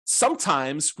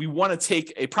 Sometimes we want to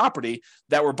take a property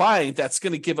that we're buying that's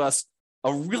going to give us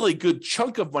a really good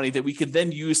chunk of money that we could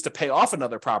then use to pay off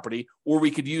another property, or we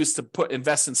could use to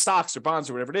invest in stocks or bonds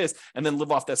or whatever it is, and then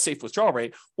live off that safe withdrawal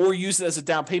rate, or use it as a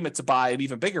down payment to buy an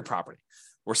even bigger property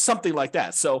or something like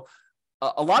that. So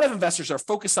a lot of investors are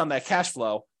focused on that cash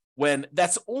flow when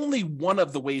that's only one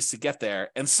of the ways to get there.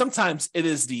 And sometimes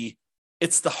it's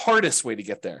the hardest way to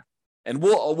get there. And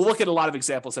we'll look at a lot of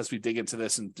examples as we dig into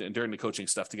this and during the coaching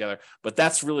stuff together, but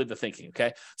that's really the thinking.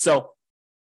 Okay. So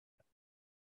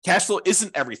cash flow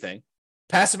isn't everything.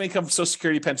 Passive income from Social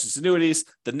Security, pensions, annuities,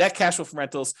 the net cash flow from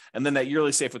rentals, and then that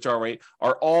yearly safe withdrawal rate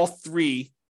are all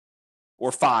 3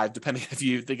 or 5, depending if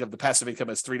you think of the passive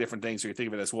income as 3 different things or you think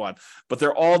of it as one, but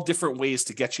they're all different ways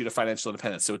to get you to financial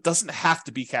independence. So it doesn't have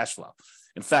to be cash flow.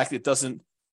 In fact,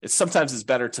 sometimes it's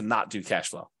better to not do cash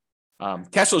flow.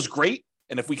 Cash flow is great.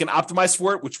 And if we can optimize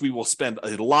for it, which we will spend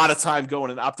a lot of time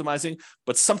going and optimizing,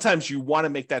 but sometimes you want to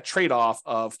make that trade-off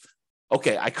of,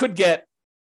 okay, I could get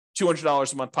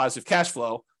 $200 a month positive cash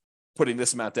flow, putting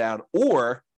this amount down,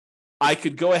 or I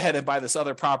could go ahead and buy this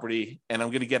other property and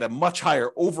I'm going to get a much higher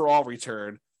overall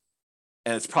return.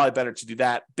 And it's probably better to do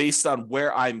that based on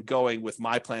where I'm going with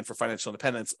my plan for financial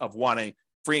independence of wanting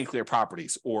free and clear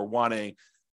properties, or wanting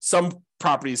some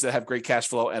properties that have great cash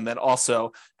flow, and then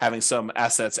also having some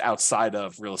assets outside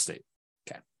of real estate.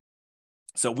 Okay.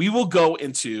 So we will go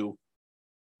into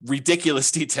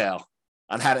ridiculous detail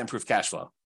on how to improve cash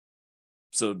flow.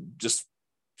 So just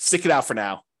stick it out for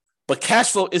now. But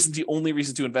cash flow isn't the only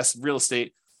reason to invest in real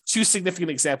estate. 2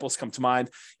 significant examples come to mind.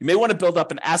 You may want to build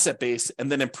up an asset base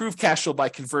and then improve cash flow by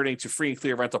converting to free and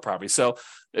clear rental property. So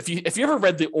if you ever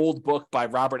read the old book by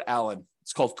Robert Allen,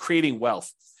 it's called Creating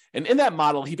Wealth. And in that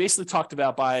model, he basically talked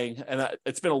about buying, and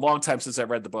it's been a long time since I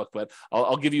read the book, but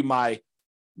I'll give you my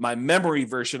memory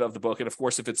version of the book. And of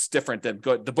course, if it's different, then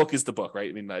the book is the book, right?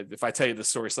 I mean, if I tell you the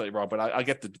story slightly wrong, but I'll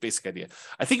get the basic idea.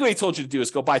 I think what he told you to do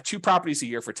is go buy 2 properties a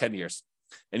year for 10 years.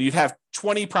 And you'd have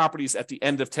 20 properties at the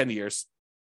end of 10 years.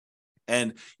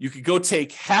 And you could go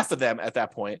take half of them at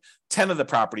that point, 10 of the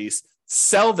properties,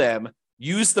 sell them,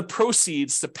 use the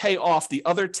proceeds to pay off the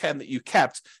other 10 that you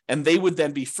kept, and they would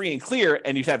then be free and clear,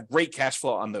 and you'd have great cash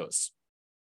flow on those.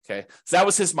 Okay, so that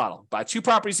was his model. Buy 2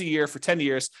 properties a year for 10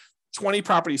 years, 20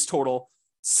 properties total,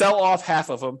 sell off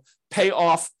half of them, pay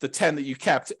off the 10 that you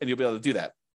kept, and you'll be able to do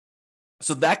that.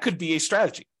 So that could be a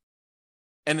strategy.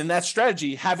 And in that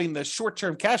strategy, having the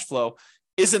short-term cash flow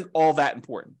isn't all that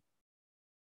important.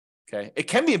 Okay, it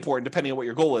can be important depending on what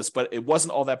your goal is, but it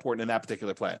wasn't all that important in that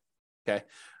particular plan. Okay,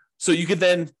 so you could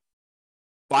then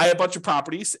buy a bunch of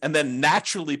properties and then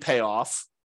naturally pay off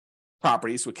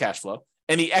properties with cash flow.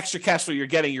 Any extra cash flow you're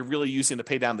getting, you're really using to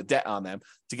pay down the debt on them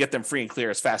to get them free and clear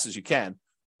as fast as you can.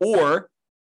 Or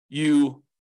you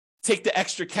take the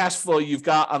extra cash flow you've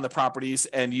got on the properties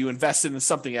and you invest it in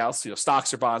something else,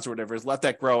 stocks or bonds or whatever, let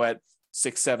that grow at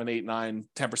 6, 7, 8, 9,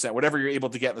 10%, whatever you're able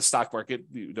to get in the stock market,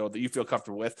 that you feel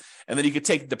comfortable with. And then you could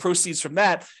take the proceeds from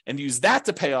that and use that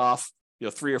to pay off,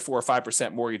 3 or 4 or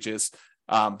 5% mortgages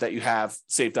that you have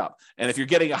saved up. And if you're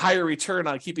getting a higher return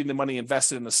on keeping the money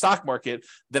invested in the stock market,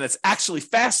 then it's actually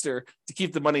faster to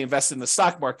keep the money invested in the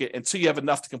stock market until you have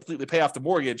enough to completely pay off the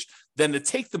mortgage than to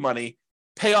take the money,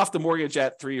 pay off the mortgage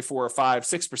at 3 or 4 or 5,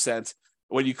 6%,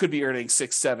 when you could be earning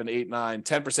 6, 7, 8, 9,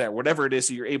 10%, whatever it is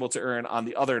that you're able to earn on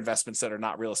the other investments that are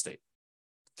not real estate.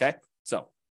 Okay, so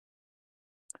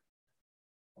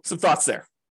some thoughts there.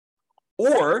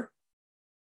 Or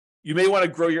you may want to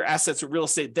grow your assets with real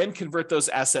estate, then convert those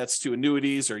assets to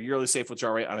annuities or yearly safe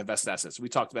withdrawal rate on invested assets. We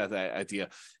talked about that idea.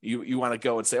 You want to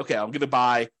go and say, okay, I'm going to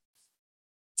buy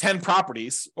 10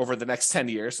 properties over the next 10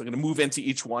 years. So I'm going to move into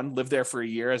each one, live there for a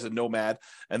year as a nomad,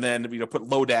 and then, put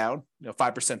low down,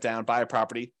 5% down, buy a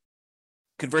property,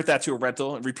 convert that to a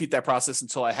rental, and repeat that process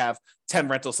until I have 10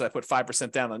 rentals that I put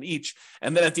 5% down on each.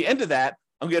 And then at the end of that,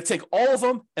 I'm going to take all of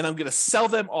them and I'm going to sell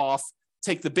them off,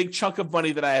 take the big chunk of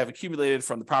money that I have accumulated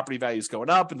from the property values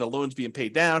going up and the loans being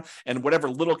paid down and whatever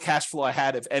little cash flow I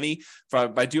had, if any,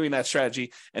 by doing that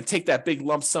strategy, and take that big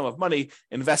lump sum of money,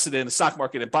 invest it in the stock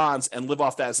market and bonds, and live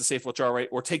off that as a safe withdrawal rate,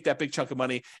 or take that big chunk of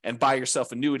money and buy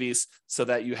yourself annuities so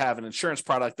that you have an insurance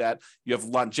product that you have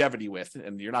longevity with,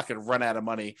 and you're not going to run out of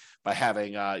money by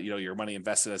having your money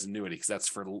invested as annuity, because that's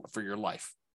for your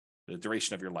life, the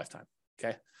duration of your lifetime.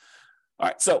 Okay. All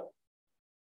right. So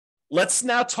let's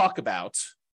now talk about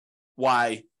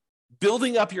why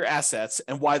building up your assets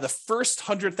and why the first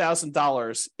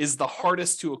 $100,000 is the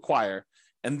hardest to acquire.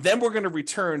 And then we're going to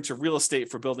return to real estate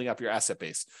for building up your asset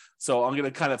base. So I'm going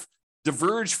to kind of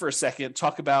diverge for a second,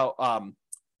 talk about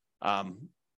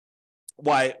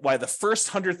why the first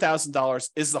 $100,000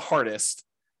 is the hardest.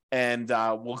 And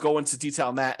we'll go into detail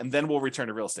on that, and then we'll return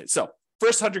to real estate. So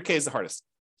first 100K is the hardest.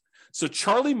 So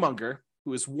Charlie Munger,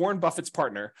 who is Warren Buffett's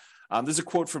partner, there's a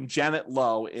quote from Janet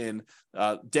Lowe in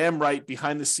Damn Right,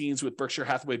 Behind the Scenes with Berkshire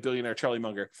Hathaway billionaire Charlie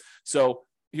Munger. So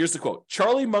here's the quote.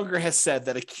 Charlie Munger has said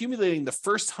that accumulating the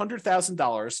first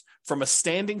 $100,000 from a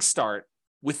standing start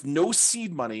with no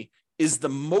seed money is the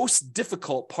most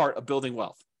difficult part of building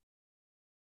wealth.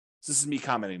 So this is me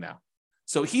commenting now.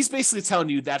 So he's basically telling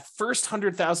you that first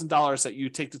 $100,000 that you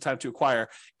take the time to acquire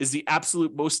is the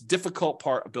absolute most difficult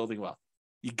part of building wealth.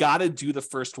 You got to do the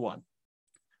first one.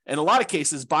 In a lot of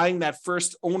cases, buying that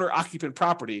first owner-occupant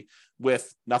property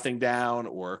with nothing down,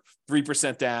 or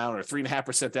 3% down, or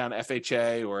 3.5% down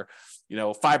FHA, or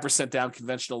 5% down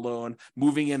conventional loan,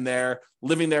 moving in there,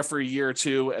 living there for a year or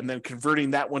two, and then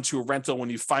converting that one to a rental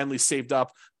when you finally saved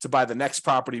up to buy the next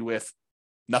property with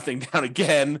nothing down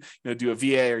again, do a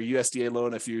VA or USDA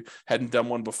loan if you hadn't done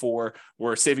one before,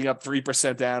 or saving up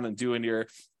 3% down and doing your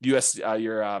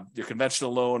your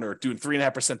conventional loan, or doing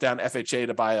 3.5% down FHA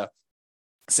to buy a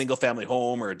single family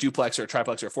home, or a duplex or a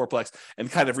triplex or a fourplex,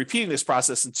 and kind of repeating this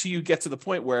process until you get to the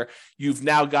point where you've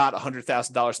now got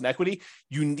 $100,000 in equity.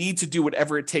 You need to do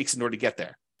whatever it takes in order to get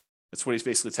there. That's what he's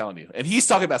basically telling you. And he's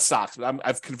talking about stocks, but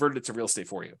I've converted it to real estate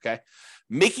for you. Okay.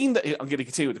 I'm going to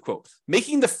continue with the quote.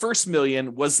 Making the first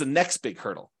million was the next big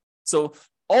hurdle. So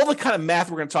all the kind of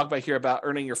math we're going to talk about here about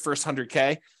earning your first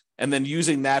 100K and then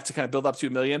using that to kind of build up to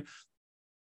 $1 million,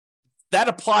 that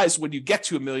applies when you get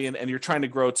to $1 million and you're trying to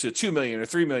grow to 2 million or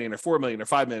 3 million or 4 million or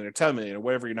 5 million or 10 million or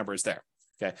whatever your number is there.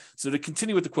 Okay. So to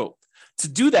continue with the quote, to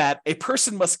do that, a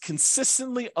person must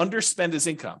consistently underspend his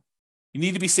income. You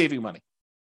need to be saving money.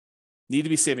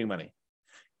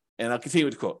 And I'll continue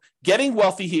with the quote. Getting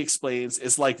wealthy, he explains,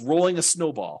 is like rolling a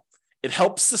snowball. It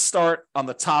helps to start on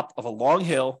the top of a long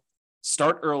hill,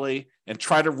 start early, and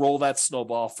try to roll that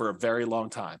snowball for a very long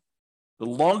time. The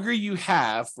longer you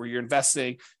have where you're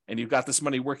investing and you've got this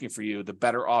money working for you, the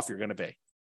better off you're going to be.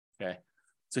 Okay.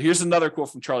 So here's another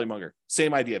quote from Charlie Munger.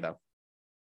 Same idea though.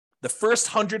 The first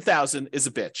 100,000 is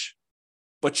a bitch,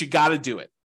 but you got to do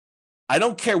it. I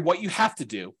don't care what you have to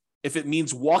do. If it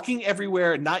means walking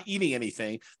everywhere and not eating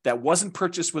anything that wasn't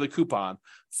purchased with a coupon,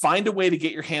 find a way to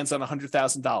get your hands on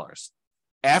 $100,000.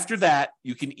 After that,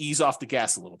 you can ease off the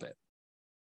gas a little bit.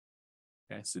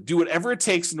 Okay. So do whatever it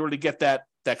takes in order to get that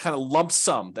kind of lump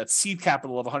sum, that seed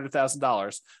capital of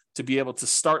 $100,000 to be able to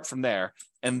start from there.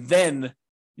 And then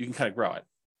you can kind of grow it.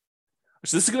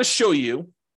 So this is going to show you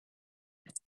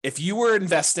if you were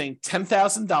investing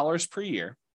 $10,000 per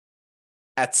year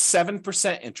at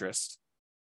 7% interest,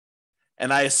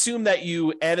 and I assume that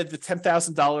you added the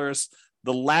 $10,000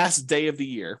 the last day of the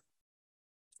year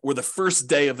or the first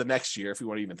day of the next year, if you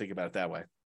want to even think about it that way.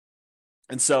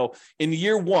 And so in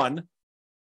year one,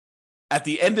 at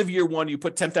the end of year one, you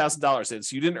put $10,000 in.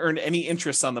 So you didn't earn any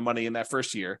interest on the money in that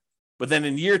first year. But then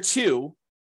in year two,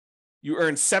 you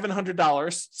earned $700,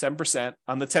 7%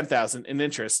 on the $10,000 in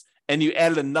interest, and you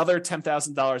added another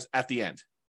 $10,000 at the end.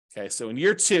 Okay, so in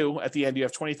year two, at the end, you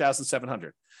have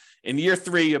 $20,700. In year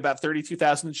three, you have about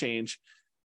 $32,000 and change.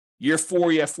 Year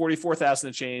four, you have $44,000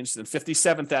 and change. Then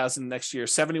 $57,000 next year,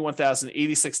 $71,000,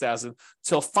 $86,000,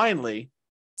 till finally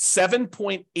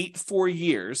 7.84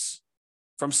 years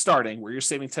from starting, where you're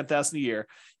saving $10,000 a year,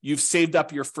 you've saved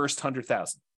up your first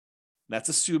 $100,000. That's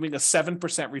assuming a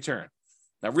 7% return.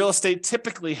 Now, real estate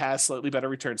typically has slightly better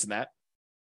returns than that.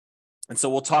 And so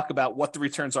we'll talk about what the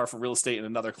returns are for real estate in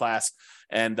another class,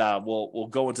 and we'll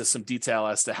go into some detail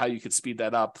as to how you could speed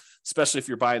that up, especially if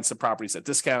you're buying some properties at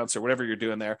discounts or whatever you're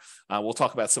doing there. We'll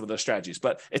talk about some of those strategies.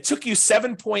 But it took you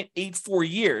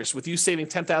 7.84 years with you saving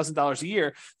 $10,000 a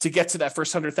year to get to that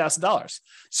first $100,000.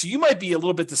 So you might be a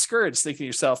little bit discouraged, thinking to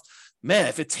yourself, man,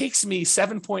 if it takes me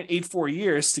 7.84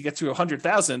 years to get to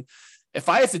 100,000, if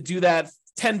I have to do that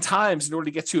 10 times in order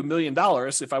to get to $1 million,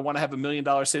 if I want to have $1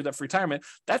 million saved up for retirement,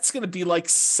 that's going to be like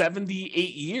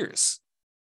 78 years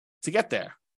to get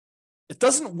there. It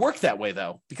doesn't work that way,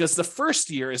 though, because the first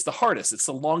year is the hardest. It's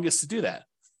the longest to do that.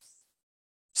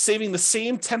 Saving the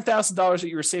same $10,000 that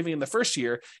you were saving in the first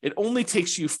year, it only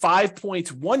takes you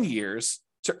 5.1 years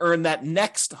to earn that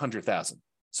next 100,000.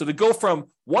 So to go from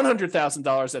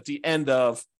 $100,000 at the end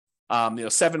of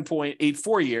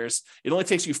 7.84 years, it only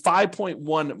takes you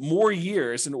 5.1 more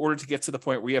years in order to get to the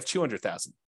point where you have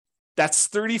 200,000. That's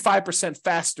 35%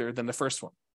 faster than the first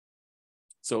one.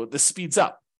 So this speeds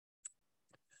up.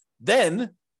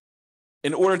 Then,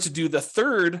 in order to do the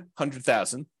third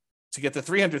 100,000, to get the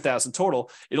 300,000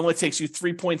 total, it only takes you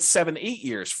 3.78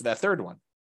 years for that third one.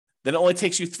 Then it only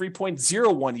takes you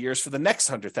 3.01 years for the next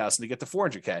 100,000 to get to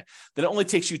 400K. Then it only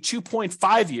takes you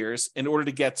 2.5 years in order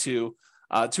to get to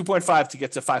 2.5 to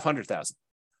get to 500,000.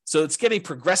 So it's getting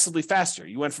progressively faster.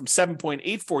 You went from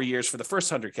 7.84 years for the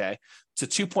first 100K to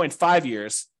 2.5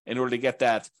 years in order to get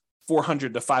that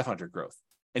 400 to 500 growth.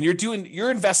 And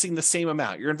you're investing the same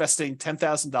amount. You're investing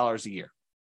 $10,000 a year.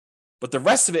 But the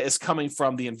rest of it is coming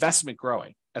from the investment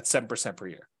growing at 7% per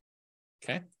year.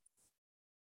 Okay.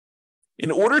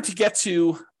 In order to get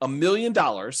to $1 million,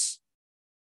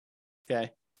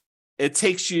 okay, it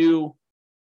takes you,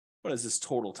 what is this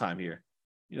total time here?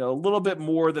 A little bit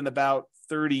more than about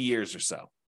 30 years or so.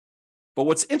 But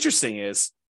what's interesting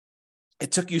is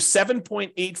it took you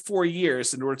 7.84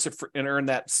 years in order to earn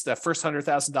that first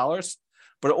 $100,000,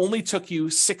 but it only took you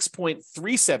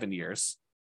 6.37 years,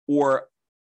 or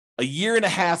a year and a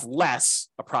half less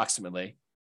approximately,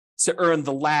 to earn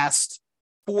the last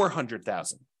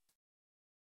 400,000.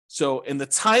 So in the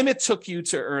time it took you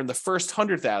to earn the first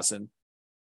 100,000,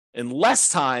 in less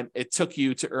time it took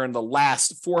you to earn the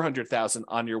last 400,000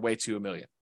 on your way to $1 million.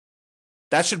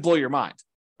 That should blow your mind,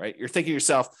 right? You're thinking to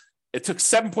yourself, it took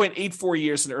 7.84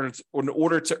 years in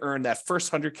order to earn that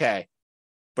first 100K,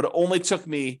 but it only took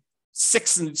me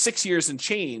six years and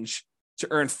change to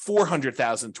earn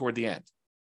 400,000 toward the end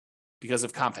because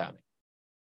of compounding.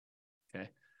 Okay.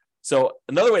 So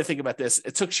another way to think about this,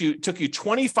 it took you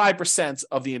 25%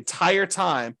 of the entire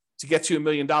time to get to $1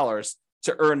 million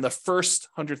to earn the first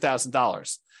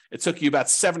 $100,000. It took you about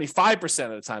 75%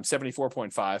 of the time,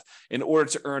 74.5, in order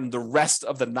to earn the rest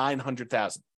of the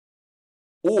 900,000.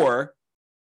 Or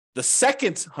the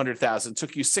second 100,000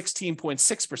 took you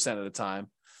 16.6% of the time.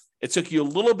 It took you a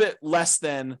little bit less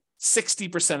than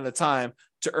 60% of the time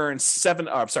to earn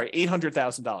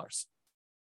 $800,000,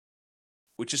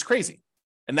 which is crazy.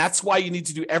 And that's why you need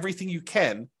to do everything you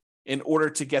can in order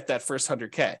to get that first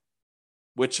 100K,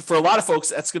 which for a lot of folks,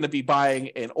 that's going to be buying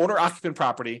an owner-occupant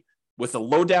property with a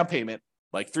low down payment,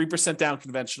 like 3% down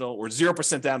conventional or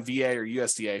 0% down VA or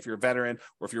USDA if you're a veteran,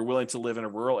 or if you're willing to live in a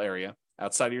rural area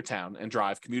outside of your town and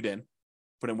commute in,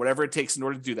 put in whatever it takes in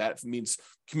order to do that. If it means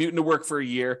commuting to work for a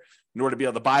year in order to be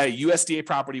able to buy a USDA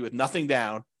property with nothing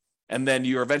down, and then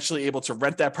you're eventually able to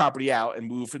rent that property out and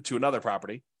move to another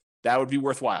property, that would be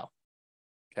worthwhile.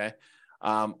 Okay.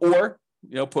 Or,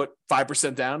 put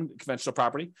 5% down conventional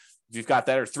property. If you've got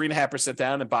that, or 3.5%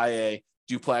 down and buy a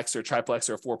duplex or triplex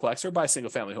or a fourplex, or buy a single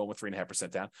family home with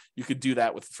 3.5% down. You could do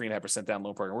that with the 3.5% down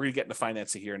loan program. We're going to get into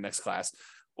financing here in next class.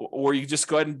 Or you just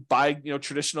go ahead and buy,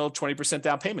 traditional 20%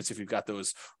 down payments if you've got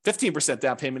those, 15%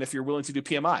 down payment if you're willing to do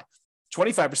PMI,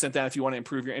 25% down if you want to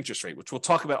improve your interest rate, which we'll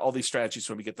talk about all these strategies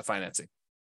when we get to financing.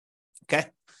 Okay.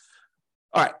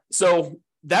 All right. So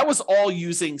that was all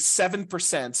using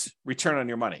 7% return on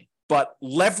your money, but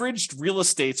leveraged real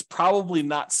estate's probably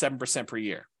not 7% per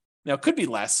year. Now it could be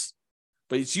less,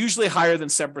 but it's usually higher than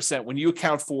 7% when you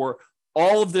account for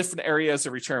all of the different areas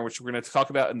of return, which we're going to talk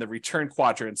about in the return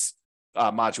quadrants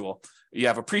module. You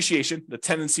have appreciation, the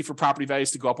tendency for property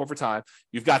values to go up over time.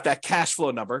 You've got that cash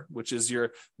flow number, which is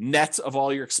your net of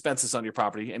all your expenses on your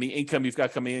property, any income you've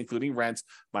got coming in, including rent,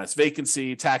 minus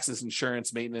vacancy, taxes,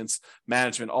 insurance, maintenance,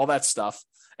 management, all that stuff.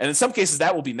 And in some cases,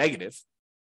 that will be negative,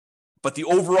 but the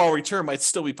overall return might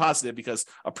still be positive because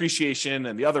appreciation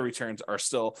and the other returns are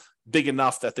still big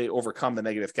enough that they overcome the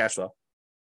negative cash flow.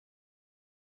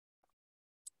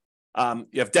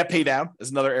 You have debt pay down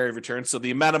is another area of return. So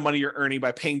the amount of money you're earning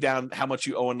by paying down how much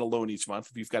you owe on the loan each month,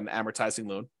 if you've got an amortizing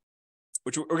loan.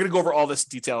 which we're going to go over all this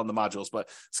detail in the modules, but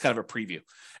it's kind of a preview.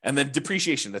 And then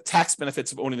depreciation, the tax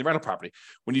benefits of owning the rental property.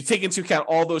 When you take into account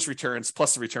all those returns,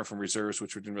 plus the return from reserves,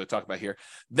 which we didn't really talk about here,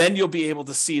 then you'll be able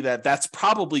to see that that's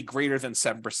probably greater than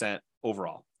 7%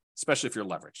 overall, especially if you're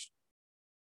leveraged.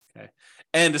 Okay.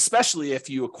 And especially if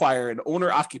you acquire an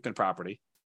owner-occupant property,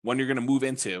 one you're going to move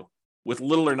into with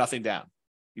little or nothing down.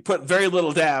 You put very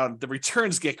little down, the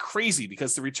returns get crazy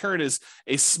because the return is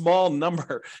a small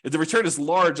number. If the return is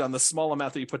large on the small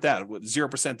amount that you put down, with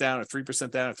 0% down or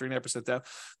 3% down or 3.5% down,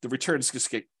 the returns just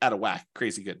get out of whack,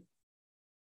 crazy good.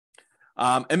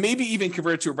 And maybe even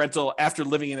convert it to a rental after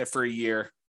living in it for a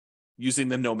year using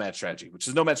the nomad strategy, which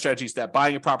is nomad strategy is that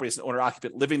buying a property as an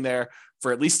owner-occupant, living there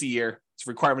for at least a year. It's a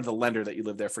requirement of the lender that you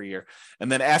live there for a year.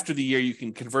 And then after the year, you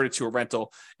can convert it to a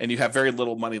rental and you have very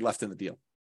little money left in the deal.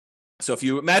 So if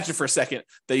you imagine for a second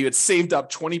that you had saved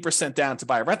up 20% down to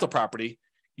buy a rental property,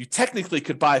 you technically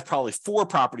could buy probably 4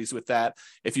 properties with that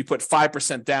if you put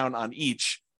 5% down on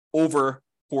each over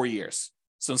 4 years.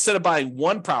 So instead of buying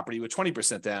 1 property with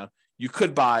 20% down, you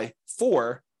could buy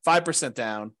 4 5%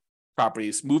 down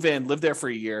properties, move in, live there for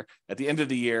a year. At the end of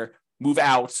the year, move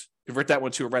out, convert that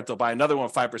one to a rental, buy another one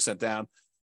 5% down,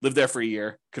 live there for a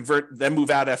year, convert, then move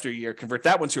out after a year, convert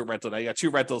that one to a rental. Now you got 2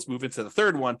 rentals, move into the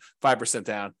third one, 5%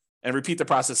 down, and repeat the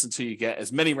process until you get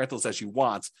as many rentals as you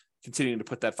want, continuing to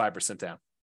put that 5% down.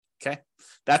 Okay.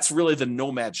 That's really the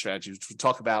nomad strategy, which we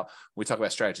talk about when we talk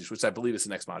about strategies, which I believe is the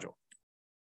next module.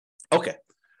 Okay.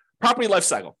 Property life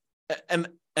cycle. And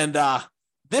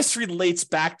this relates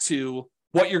back to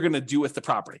what you're going to do with the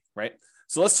property, right?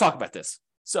 So let's talk about this.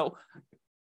 So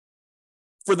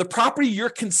for the property you're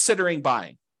considering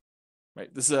buying,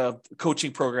 right? This is a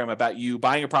coaching program about you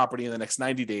buying a property in the next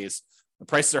 90 days. The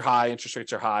prices are high, interest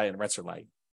rates are high, and rents are light.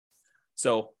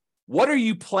 So what are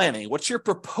you planning? What's your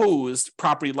proposed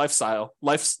property life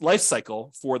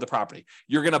cycle for the property?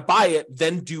 You're going to buy it,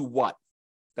 then do what?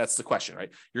 That's the question, right?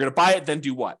 You're going to buy it, then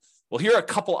do what? Well, here are a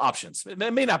couple options. It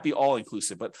may not be all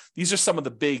inclusive, but these are some of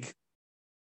the big,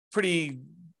 pretty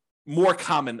more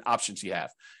common options you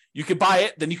have. You could buy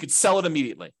it, then you could sell it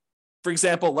immediately. For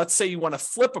example, let's say you want to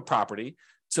flip a property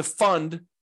to fund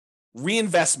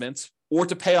reinvestment or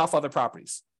to pay off other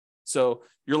properties. So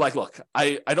you're like, look,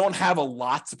 I don't have a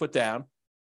lot to put down,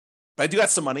 but I do got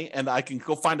some money and I can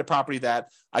go find a property that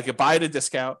I could buy at a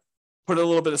discount, put a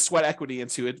little bit of sweat equity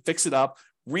into it, fix it up,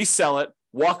 resell it,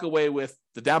 walk away with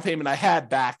the down payment I had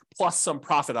back, plus some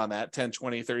profit on that, $10,000,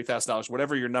 $20,000, $30,000,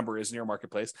 whatever your number is in your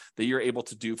marketplace that you're able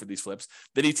to do for these flips.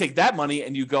 Then you take that money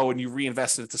and you go and you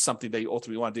reinvest it into something that you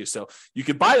ultimately want to do. So you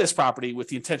could buy this property with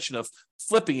the intention of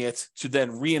flipping it to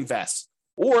then reinvest.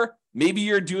 Or maybe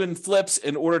you're doing flips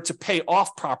in order to pay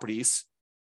off properties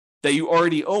that you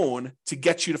already own to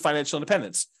get you to financial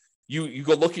independence. You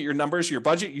go look at your numbers, your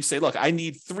budget, you say, look, I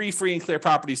need 3 free and clear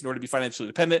properties in order to be financially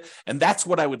independent. And that's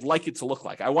what I would like it to look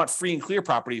like. I want free and clear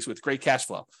properties with great cash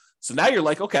flow. So now you're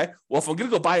like, okay, well, if I'm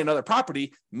going to go buy another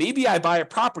property, maybe I buy a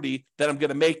property that I'm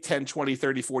going to make $10,000, $20,000,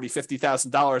 $30,000, $40,000,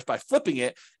 $50,000 by flipping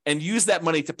it and use that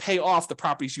money to pay off the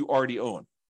properties you already own.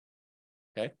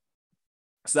 Okay.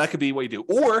 So that could be what you do.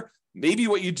 Or maybe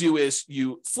what you do is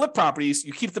you flip properties,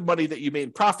 you keep the money that you made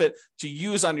in profit to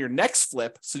use on your next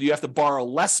flip. So you have to borrow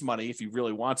less money if you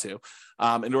really want to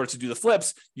in order to do the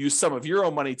flips, use some of your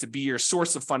own money to be your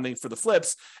source of funding for the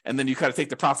flips. And then you kind of take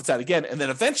the profits out again. And then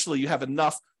eventually you have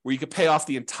enough where you could pay off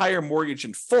the entire mortgage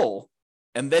in full.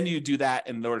 And then you do that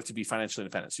in order to be financially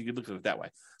independent. So you could look at it that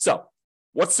way. So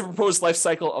what's the proposed life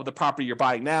cycle of the property you're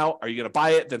buying now? Are you going to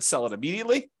buy it, then sell it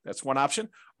immediately? That's one option.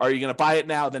 Are you going to buy it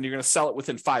now, then you're going to sell it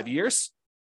within 5 years?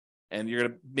 And you're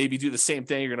going to maybe do the same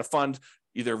thing. You're going to fund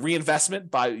either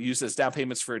reinvestment by use as down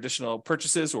payments for additional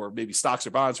purchases or maybe stocks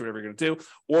or bonds, whatever you're going to do,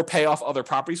 or pay off other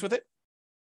properties with it.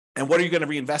 And what are you going to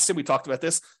reinvest in? We talked about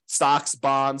this, stocks,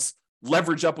 bonds,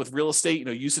 leverage up with real estate,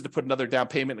 use it to put another down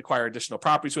payment and acquire additional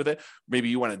properties with it. Maybe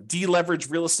you want to deleverage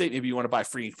real estate. Maybe you want to buy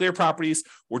free and clear properties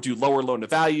or do lower loan to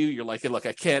value. You're like, hey, look,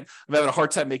 I'm having a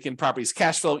hard time making properties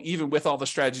cash flow, even with all the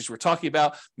strategies we're talking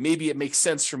about. Maybe it makes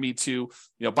sense for me to,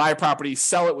 buy a property,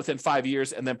 sell it within 5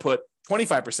 years, and then put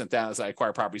 25% down as I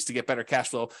acquire properties to get better cash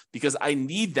flow because I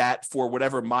need that for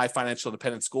whatever my financial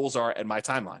independence goals are and my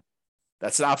timeline.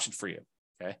 That's an option for you.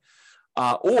 Okay.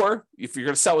 Or if you're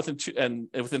going to sell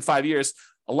within 5 years,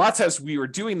 a lot of times we were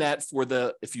doing that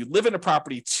if you live in a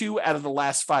property 2 out of the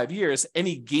last 5 years,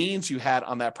 any gains you had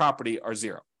on that property are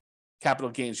zero.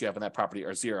 Capital gains you have on that property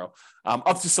are zero,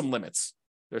 up to some limits.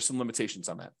 There's some limitations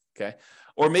on that. Okay.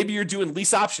 Or maybe you're doing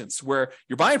lease options where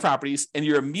you're buying properties and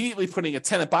you're immediately putting a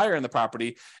tenant buyer in the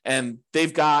property, and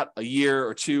they've got a year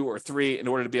or 2 or 3 in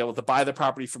order to be able to buy the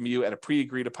property from you at a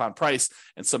pre-agreed upon price.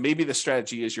 And so maybe the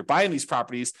strategy is you're buying these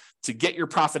properties to get your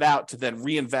profit out to then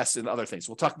reinvest in other things.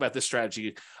 We'll talk about this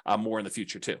strategy more in the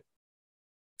future too.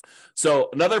 So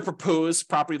another proposed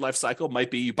property life cycle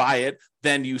might be you buy it,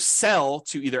 then you sell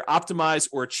to either optimize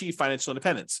or achieve financial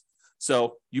independence.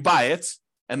 So you buy it,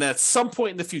 and then at some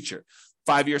point in the future,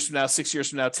 5 years from now, 6 years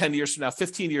from now, 10 years from now,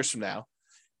 15 years from now,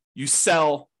 you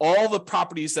sell all the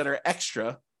properties that are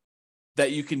extra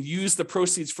that you can use the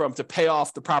proceeds from to pay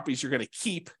off the properties you're going to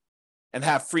keep and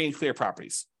have free and clear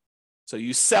properties. So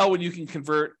you sell when you can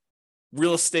convert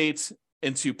real estate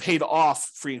into paid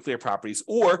off free and clear properties.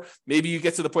 Or maybe you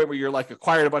get to the point where you're like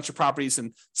acquired a bunch of properties,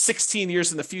 and 16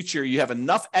 years in the future, you have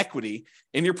enough equity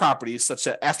in your properties such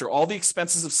that after all the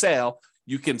expenses of sale,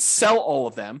 you can sell all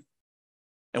of them.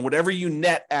 And whatever you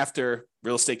net after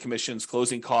real estate commissions,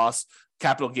 closing costs,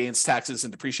 capital gains taxes,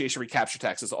 and depreciation recapture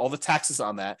taxes, all the taxes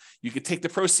on that, you could take the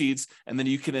proceeds and then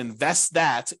you can invest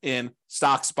that in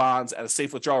stocks, bonds at a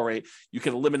safe withdrawal rate. You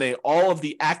can eliminate all of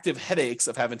the active headaches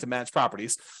of having to manage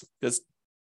properties, because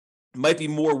it might be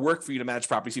more work for you to manage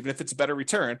properties, even if it's a better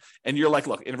return. And you're like,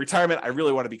 look, in retirement, I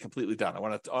really want to be completely done. I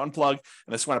want to unplug and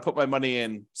I just want to put my money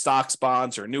in stocks,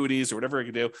 bonds, or annuities, or whatever I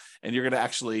can do. And you're going to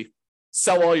actually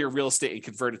sell all your real estate and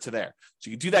convert it to there. So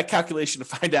you can do that calculation to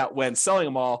find out when selling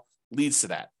them all leads to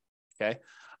that. Okay.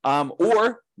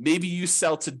 Or maybe you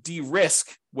sell to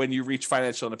de-risk when you reach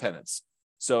financial independence.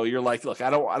 So you're like, look, I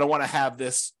don't want to have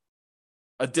this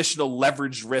additional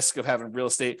leverage risk of having real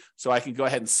estate, so I can go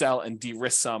ahead and sell and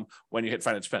de-risk some when you hit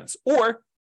financial independence. Or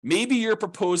maybe your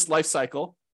proposed life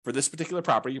cycle for this particular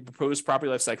property, your proposed property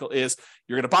life cycle is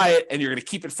you're going to buy it and you're going to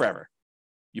keep it forever.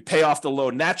 You pay off the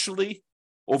loan naturally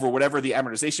over whatever the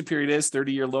amortization period is,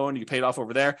 30-year loan, you paid off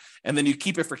over there, and then you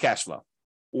keep it for cash flow.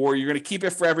 Or you're going to keep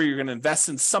it forever, you're going to invest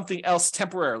in something else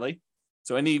temporarily.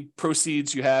 So any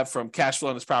proceeds you have from cash flow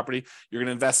on this property, you're going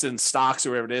to invest in stocks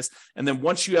or whatever it is. And then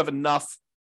once you have enough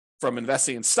from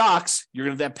investing in stocks, you're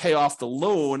going to then pay off the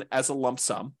loan as a lump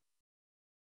sum.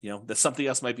 You know, that something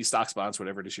else might be stocks, bonds,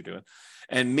 whatever it is you're doing.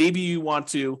 And maybe you want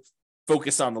to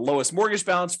focus on the lowest mortgage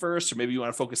balance first, or maybe you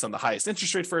want to focus on the highest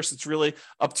interest rate first. It's really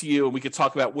up to you. And we could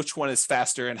talk about which one is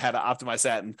faster and how to optimize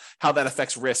that and how that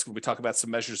affects risk when we talk about some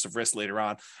measures of risk later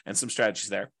on and some strategies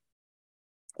there.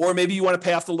 Or maybe you want to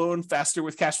pay off the loan faster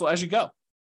with cash flow as you go.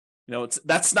 You know,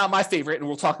 that's not my favorite, and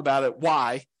we'll talk about it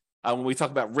why when we talk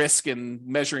about risk and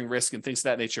measuring risk and things of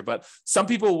that nature. But some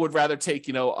people would rather take,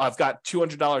 you know, I've got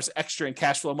 $200 extra in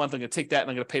cash flow a month. I'm going to take that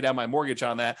and I'm going to pay down my mortgage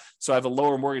on that. So I have a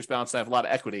lower mortgage balance and I have a lot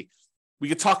of equity. We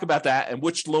could talk about that and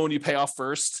which loan you pay off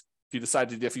first. If you decide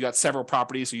to, if you got several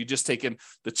properties, or you just taking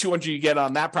the 200 you get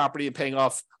on that property and paying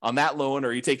off on that loan, or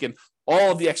are you taking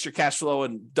all of the extra cash flow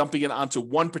and dumping it onto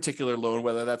one particular loan,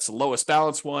 whether that's the lowest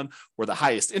balance one or the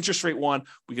highest interest rate one.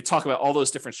 We could talk about all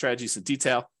those different strategies in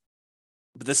detail.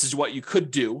 But this is what you could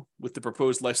do with the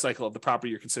proposed life cycle of the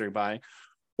property you're considering buying.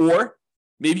 Or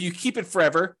maybe you keep it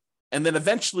forever, and then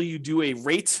eventually you do a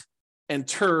rate and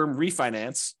term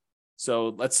refinance.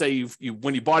 So let's say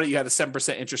when you bought it, you had a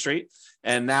 7% interest rate,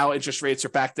 and now interest rates are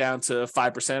back down to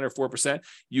 5% or 4%.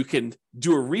 You can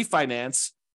do a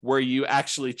refinance where you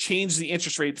actually change the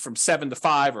interest rate from 7 to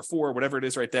 5 or 4, whatever it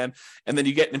is right then, and then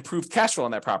you get an improved cash flow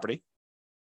on that property.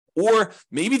 Or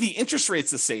maybe the interest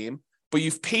rate's the same, but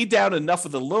you've paid down enough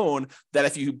of the loan that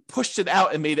if you pushed it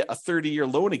out and made it a 30-year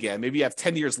loan again, maybe you have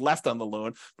 10 years left on the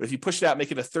loan, but if you push it out,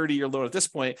 make it a 30-year loan at this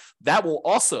point, that will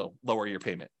also lower your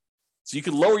payment. So you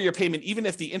can lower your payment even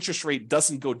if the interest rate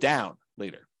doesn't go down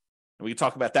later. And we can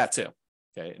talk about that too.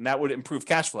 Okay. And that would improve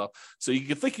cash flow. So you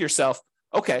can think to yourself,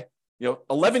 okay,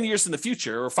 11 years in the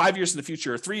future, or 5 years in the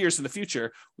future, or 3 years in the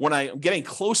future, when I'm getting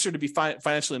closer to be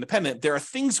financially independent, there are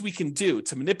things we can do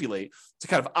to manipulate, to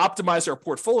kind of optimize our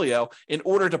portfolio in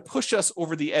order to push us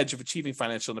over the edge of achieving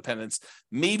financial independence.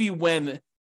 Maybe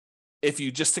if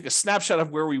you just took a snapshot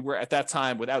of where we were at that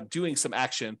time without doing some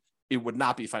action, it would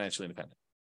not be financially independent.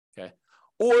 Okay.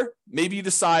 Or maybe you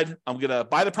decide, I'm going to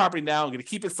buy the property now, I'm going to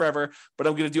keep it forever, but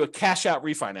I'm going to do a cash out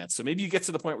refinance. So maybe you get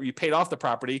to the point where you paid off the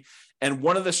property, and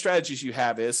one of the strategies you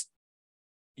have is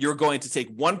you're going to take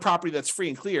one property that's free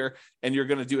and clear, and you're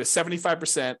going to do a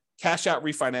 75% cash out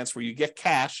refinance where you get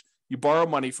cash, you borrow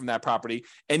money from that property,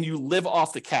 and you live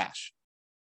off the cash.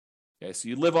 Okay, so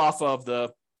you live off of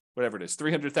the whatever it is,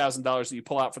 $300,000 that you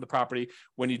pull out for the property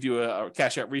when you do a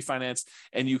cash out refinance,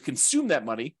 and you consume that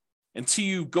money until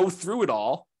you go through it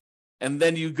all, and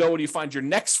then you go and you find your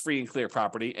next free and clear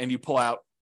property, and you pull out,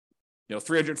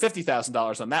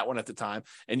 $350,000 on that one at the time,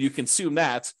 and you consume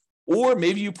that. Or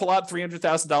maybe you pull out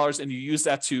 $300,000 and you use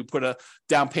that to put a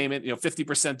down payment,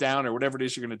 50% down or whatever it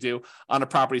is you're going to do on a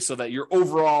property so that your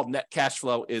overall net cash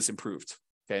flow is improved.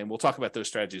 Okay. And we'll talk about those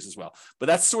strategies as well. But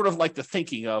that's sort of like the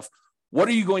thinking of what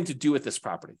are you going to do with this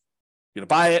property? You're going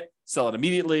to buy it, sell it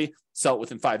immediately, sell it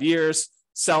within 5 years,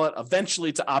 sell it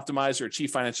eventually to optimize or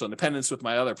achieve financial independence with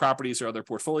my other properties or other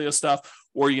portfolio stuff,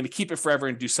 or you're going to keep it forever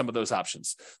and do some of those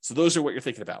options. So those are what you're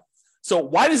thinking about. So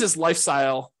why does this life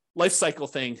cycle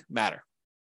thing matter?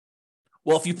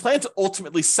 Well, if you plan to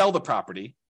ultimately sell the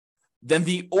property, then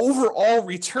the overall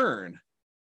return,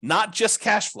 not just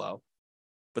cash flow,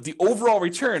 but the overall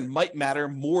return might matter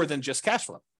more than just cash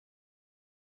flow.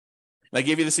 And I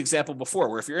gave you this example before,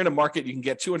 where if you're in a market, you can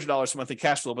get $200 a month in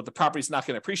cash flow, but the property's not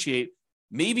going to appreciate.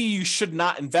 Maybe you should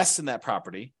not invest in that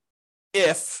property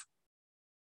if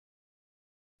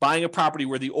buying a property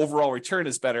where the overall return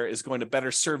is better is going to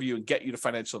better serve you and get you to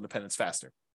financial independence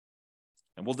faster.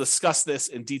 And we'll discuss this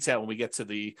in detail when we get to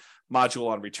the module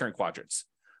on return quadrants.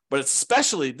 But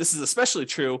this is especially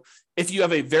true if you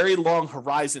have a very long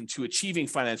horizon to achieving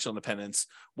financial independence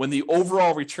when the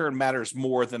overall return matters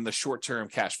more than the short-term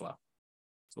cash flow.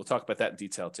 So we'll talk about that in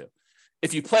detail too.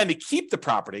 If you plan to keep the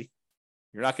property,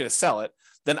 you're not going to sell it,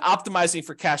 then optimizing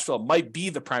for cash flow might be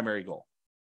the primary goal.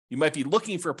 You might be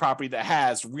looking for a property that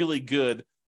has really good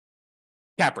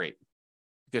cap rate,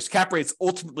 because cap rate's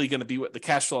ultimately going to be what the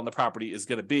cash flow on the property is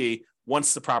going to be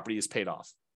once the property is paid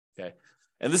off. Okay.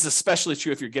 And this is especially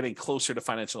true if you're getting closer to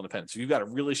financial independence. If you've got a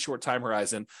really short time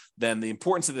horizon, then the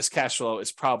importance of this cash flow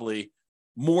is probably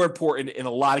more important in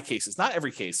a lot of cases, not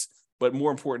every case, but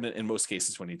more important in most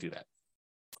cases when you do that.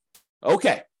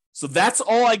 Okay. So that's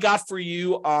all I got for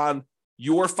you on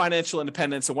your financial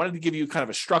independence. I wanted to give you kind of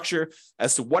a structure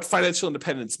as to what financial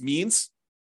independence means,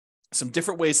 some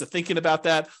different ways of thinking about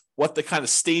that, what the kind of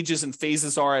stages and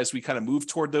phases are as we kind of move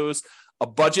toward those, a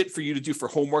budget for you to do for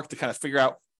homework to kind of figure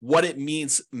out what it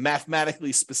means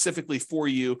mathematically, specifically for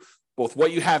you, both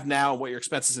what you have now and what your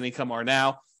expenses and income are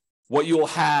now, what you will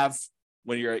have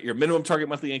when you're at your minimum target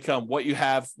monthly income, what you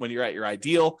have when you're at your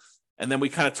ideal. And then we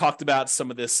kind of talked about some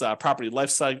of this property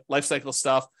life cycle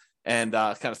stuff and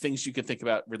kind of things you can think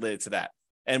about related to that.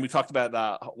 And we talked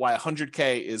about why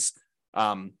 100K is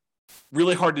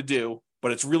really hard to do,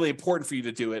 but it's really important for you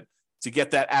to do it to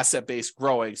get that asset base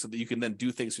growing so that you can then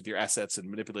do things with your assets and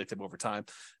manipulate them over time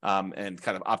and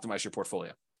kind of optimize your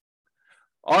portfolio.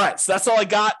 All right, so that's all I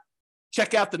got.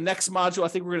 Check out the next module. I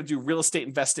think we're going to do real estate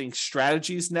investing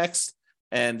strategies next.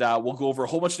 And we'll go over a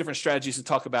whole bunch of different strategies and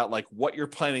talk about like what you're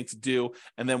planning to do.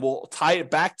 And then we'll tie it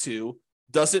back to,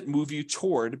 does it move you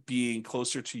toward being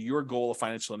closer to your goal of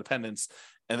financial independence?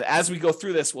 And as we go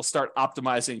through this, we'll start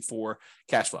optimizing for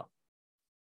cash flow.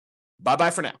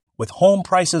 Bye-bye for now. With home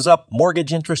prices up,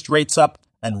 mortgage interest rates up,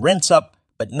 and rents up,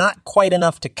 but not quite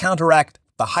enough to counteract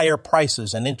the higher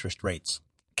prices and interest rates,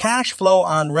 cash flow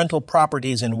on rental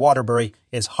properties in Waterbury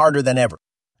is harder than ever.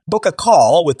 Book a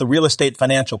call with the Real Estate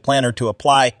Financial Planner to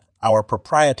apply our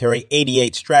proprietary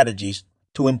 88 strategies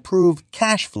to improve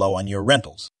cash flow on your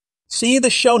rentals. See the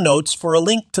show notes for a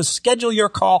link to schedule your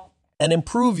call and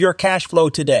improve your cash flow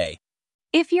today.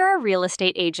 If you're a real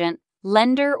estate agent,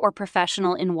 lender, or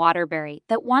professional in Waterbury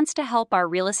that wants to help our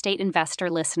real estate investor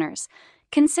listeners,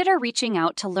 consider reaching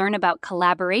out to learn about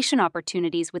collaboration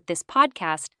opportunities with this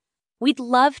podcast. We'd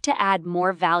love to add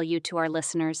more value to our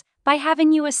listeners by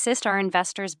having you assist our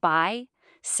investors buy,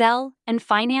 sell, and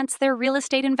finance their real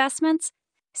estate investments.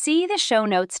 See the show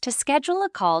notes to schedule a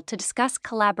call to discuss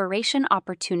collaboration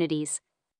opportunities.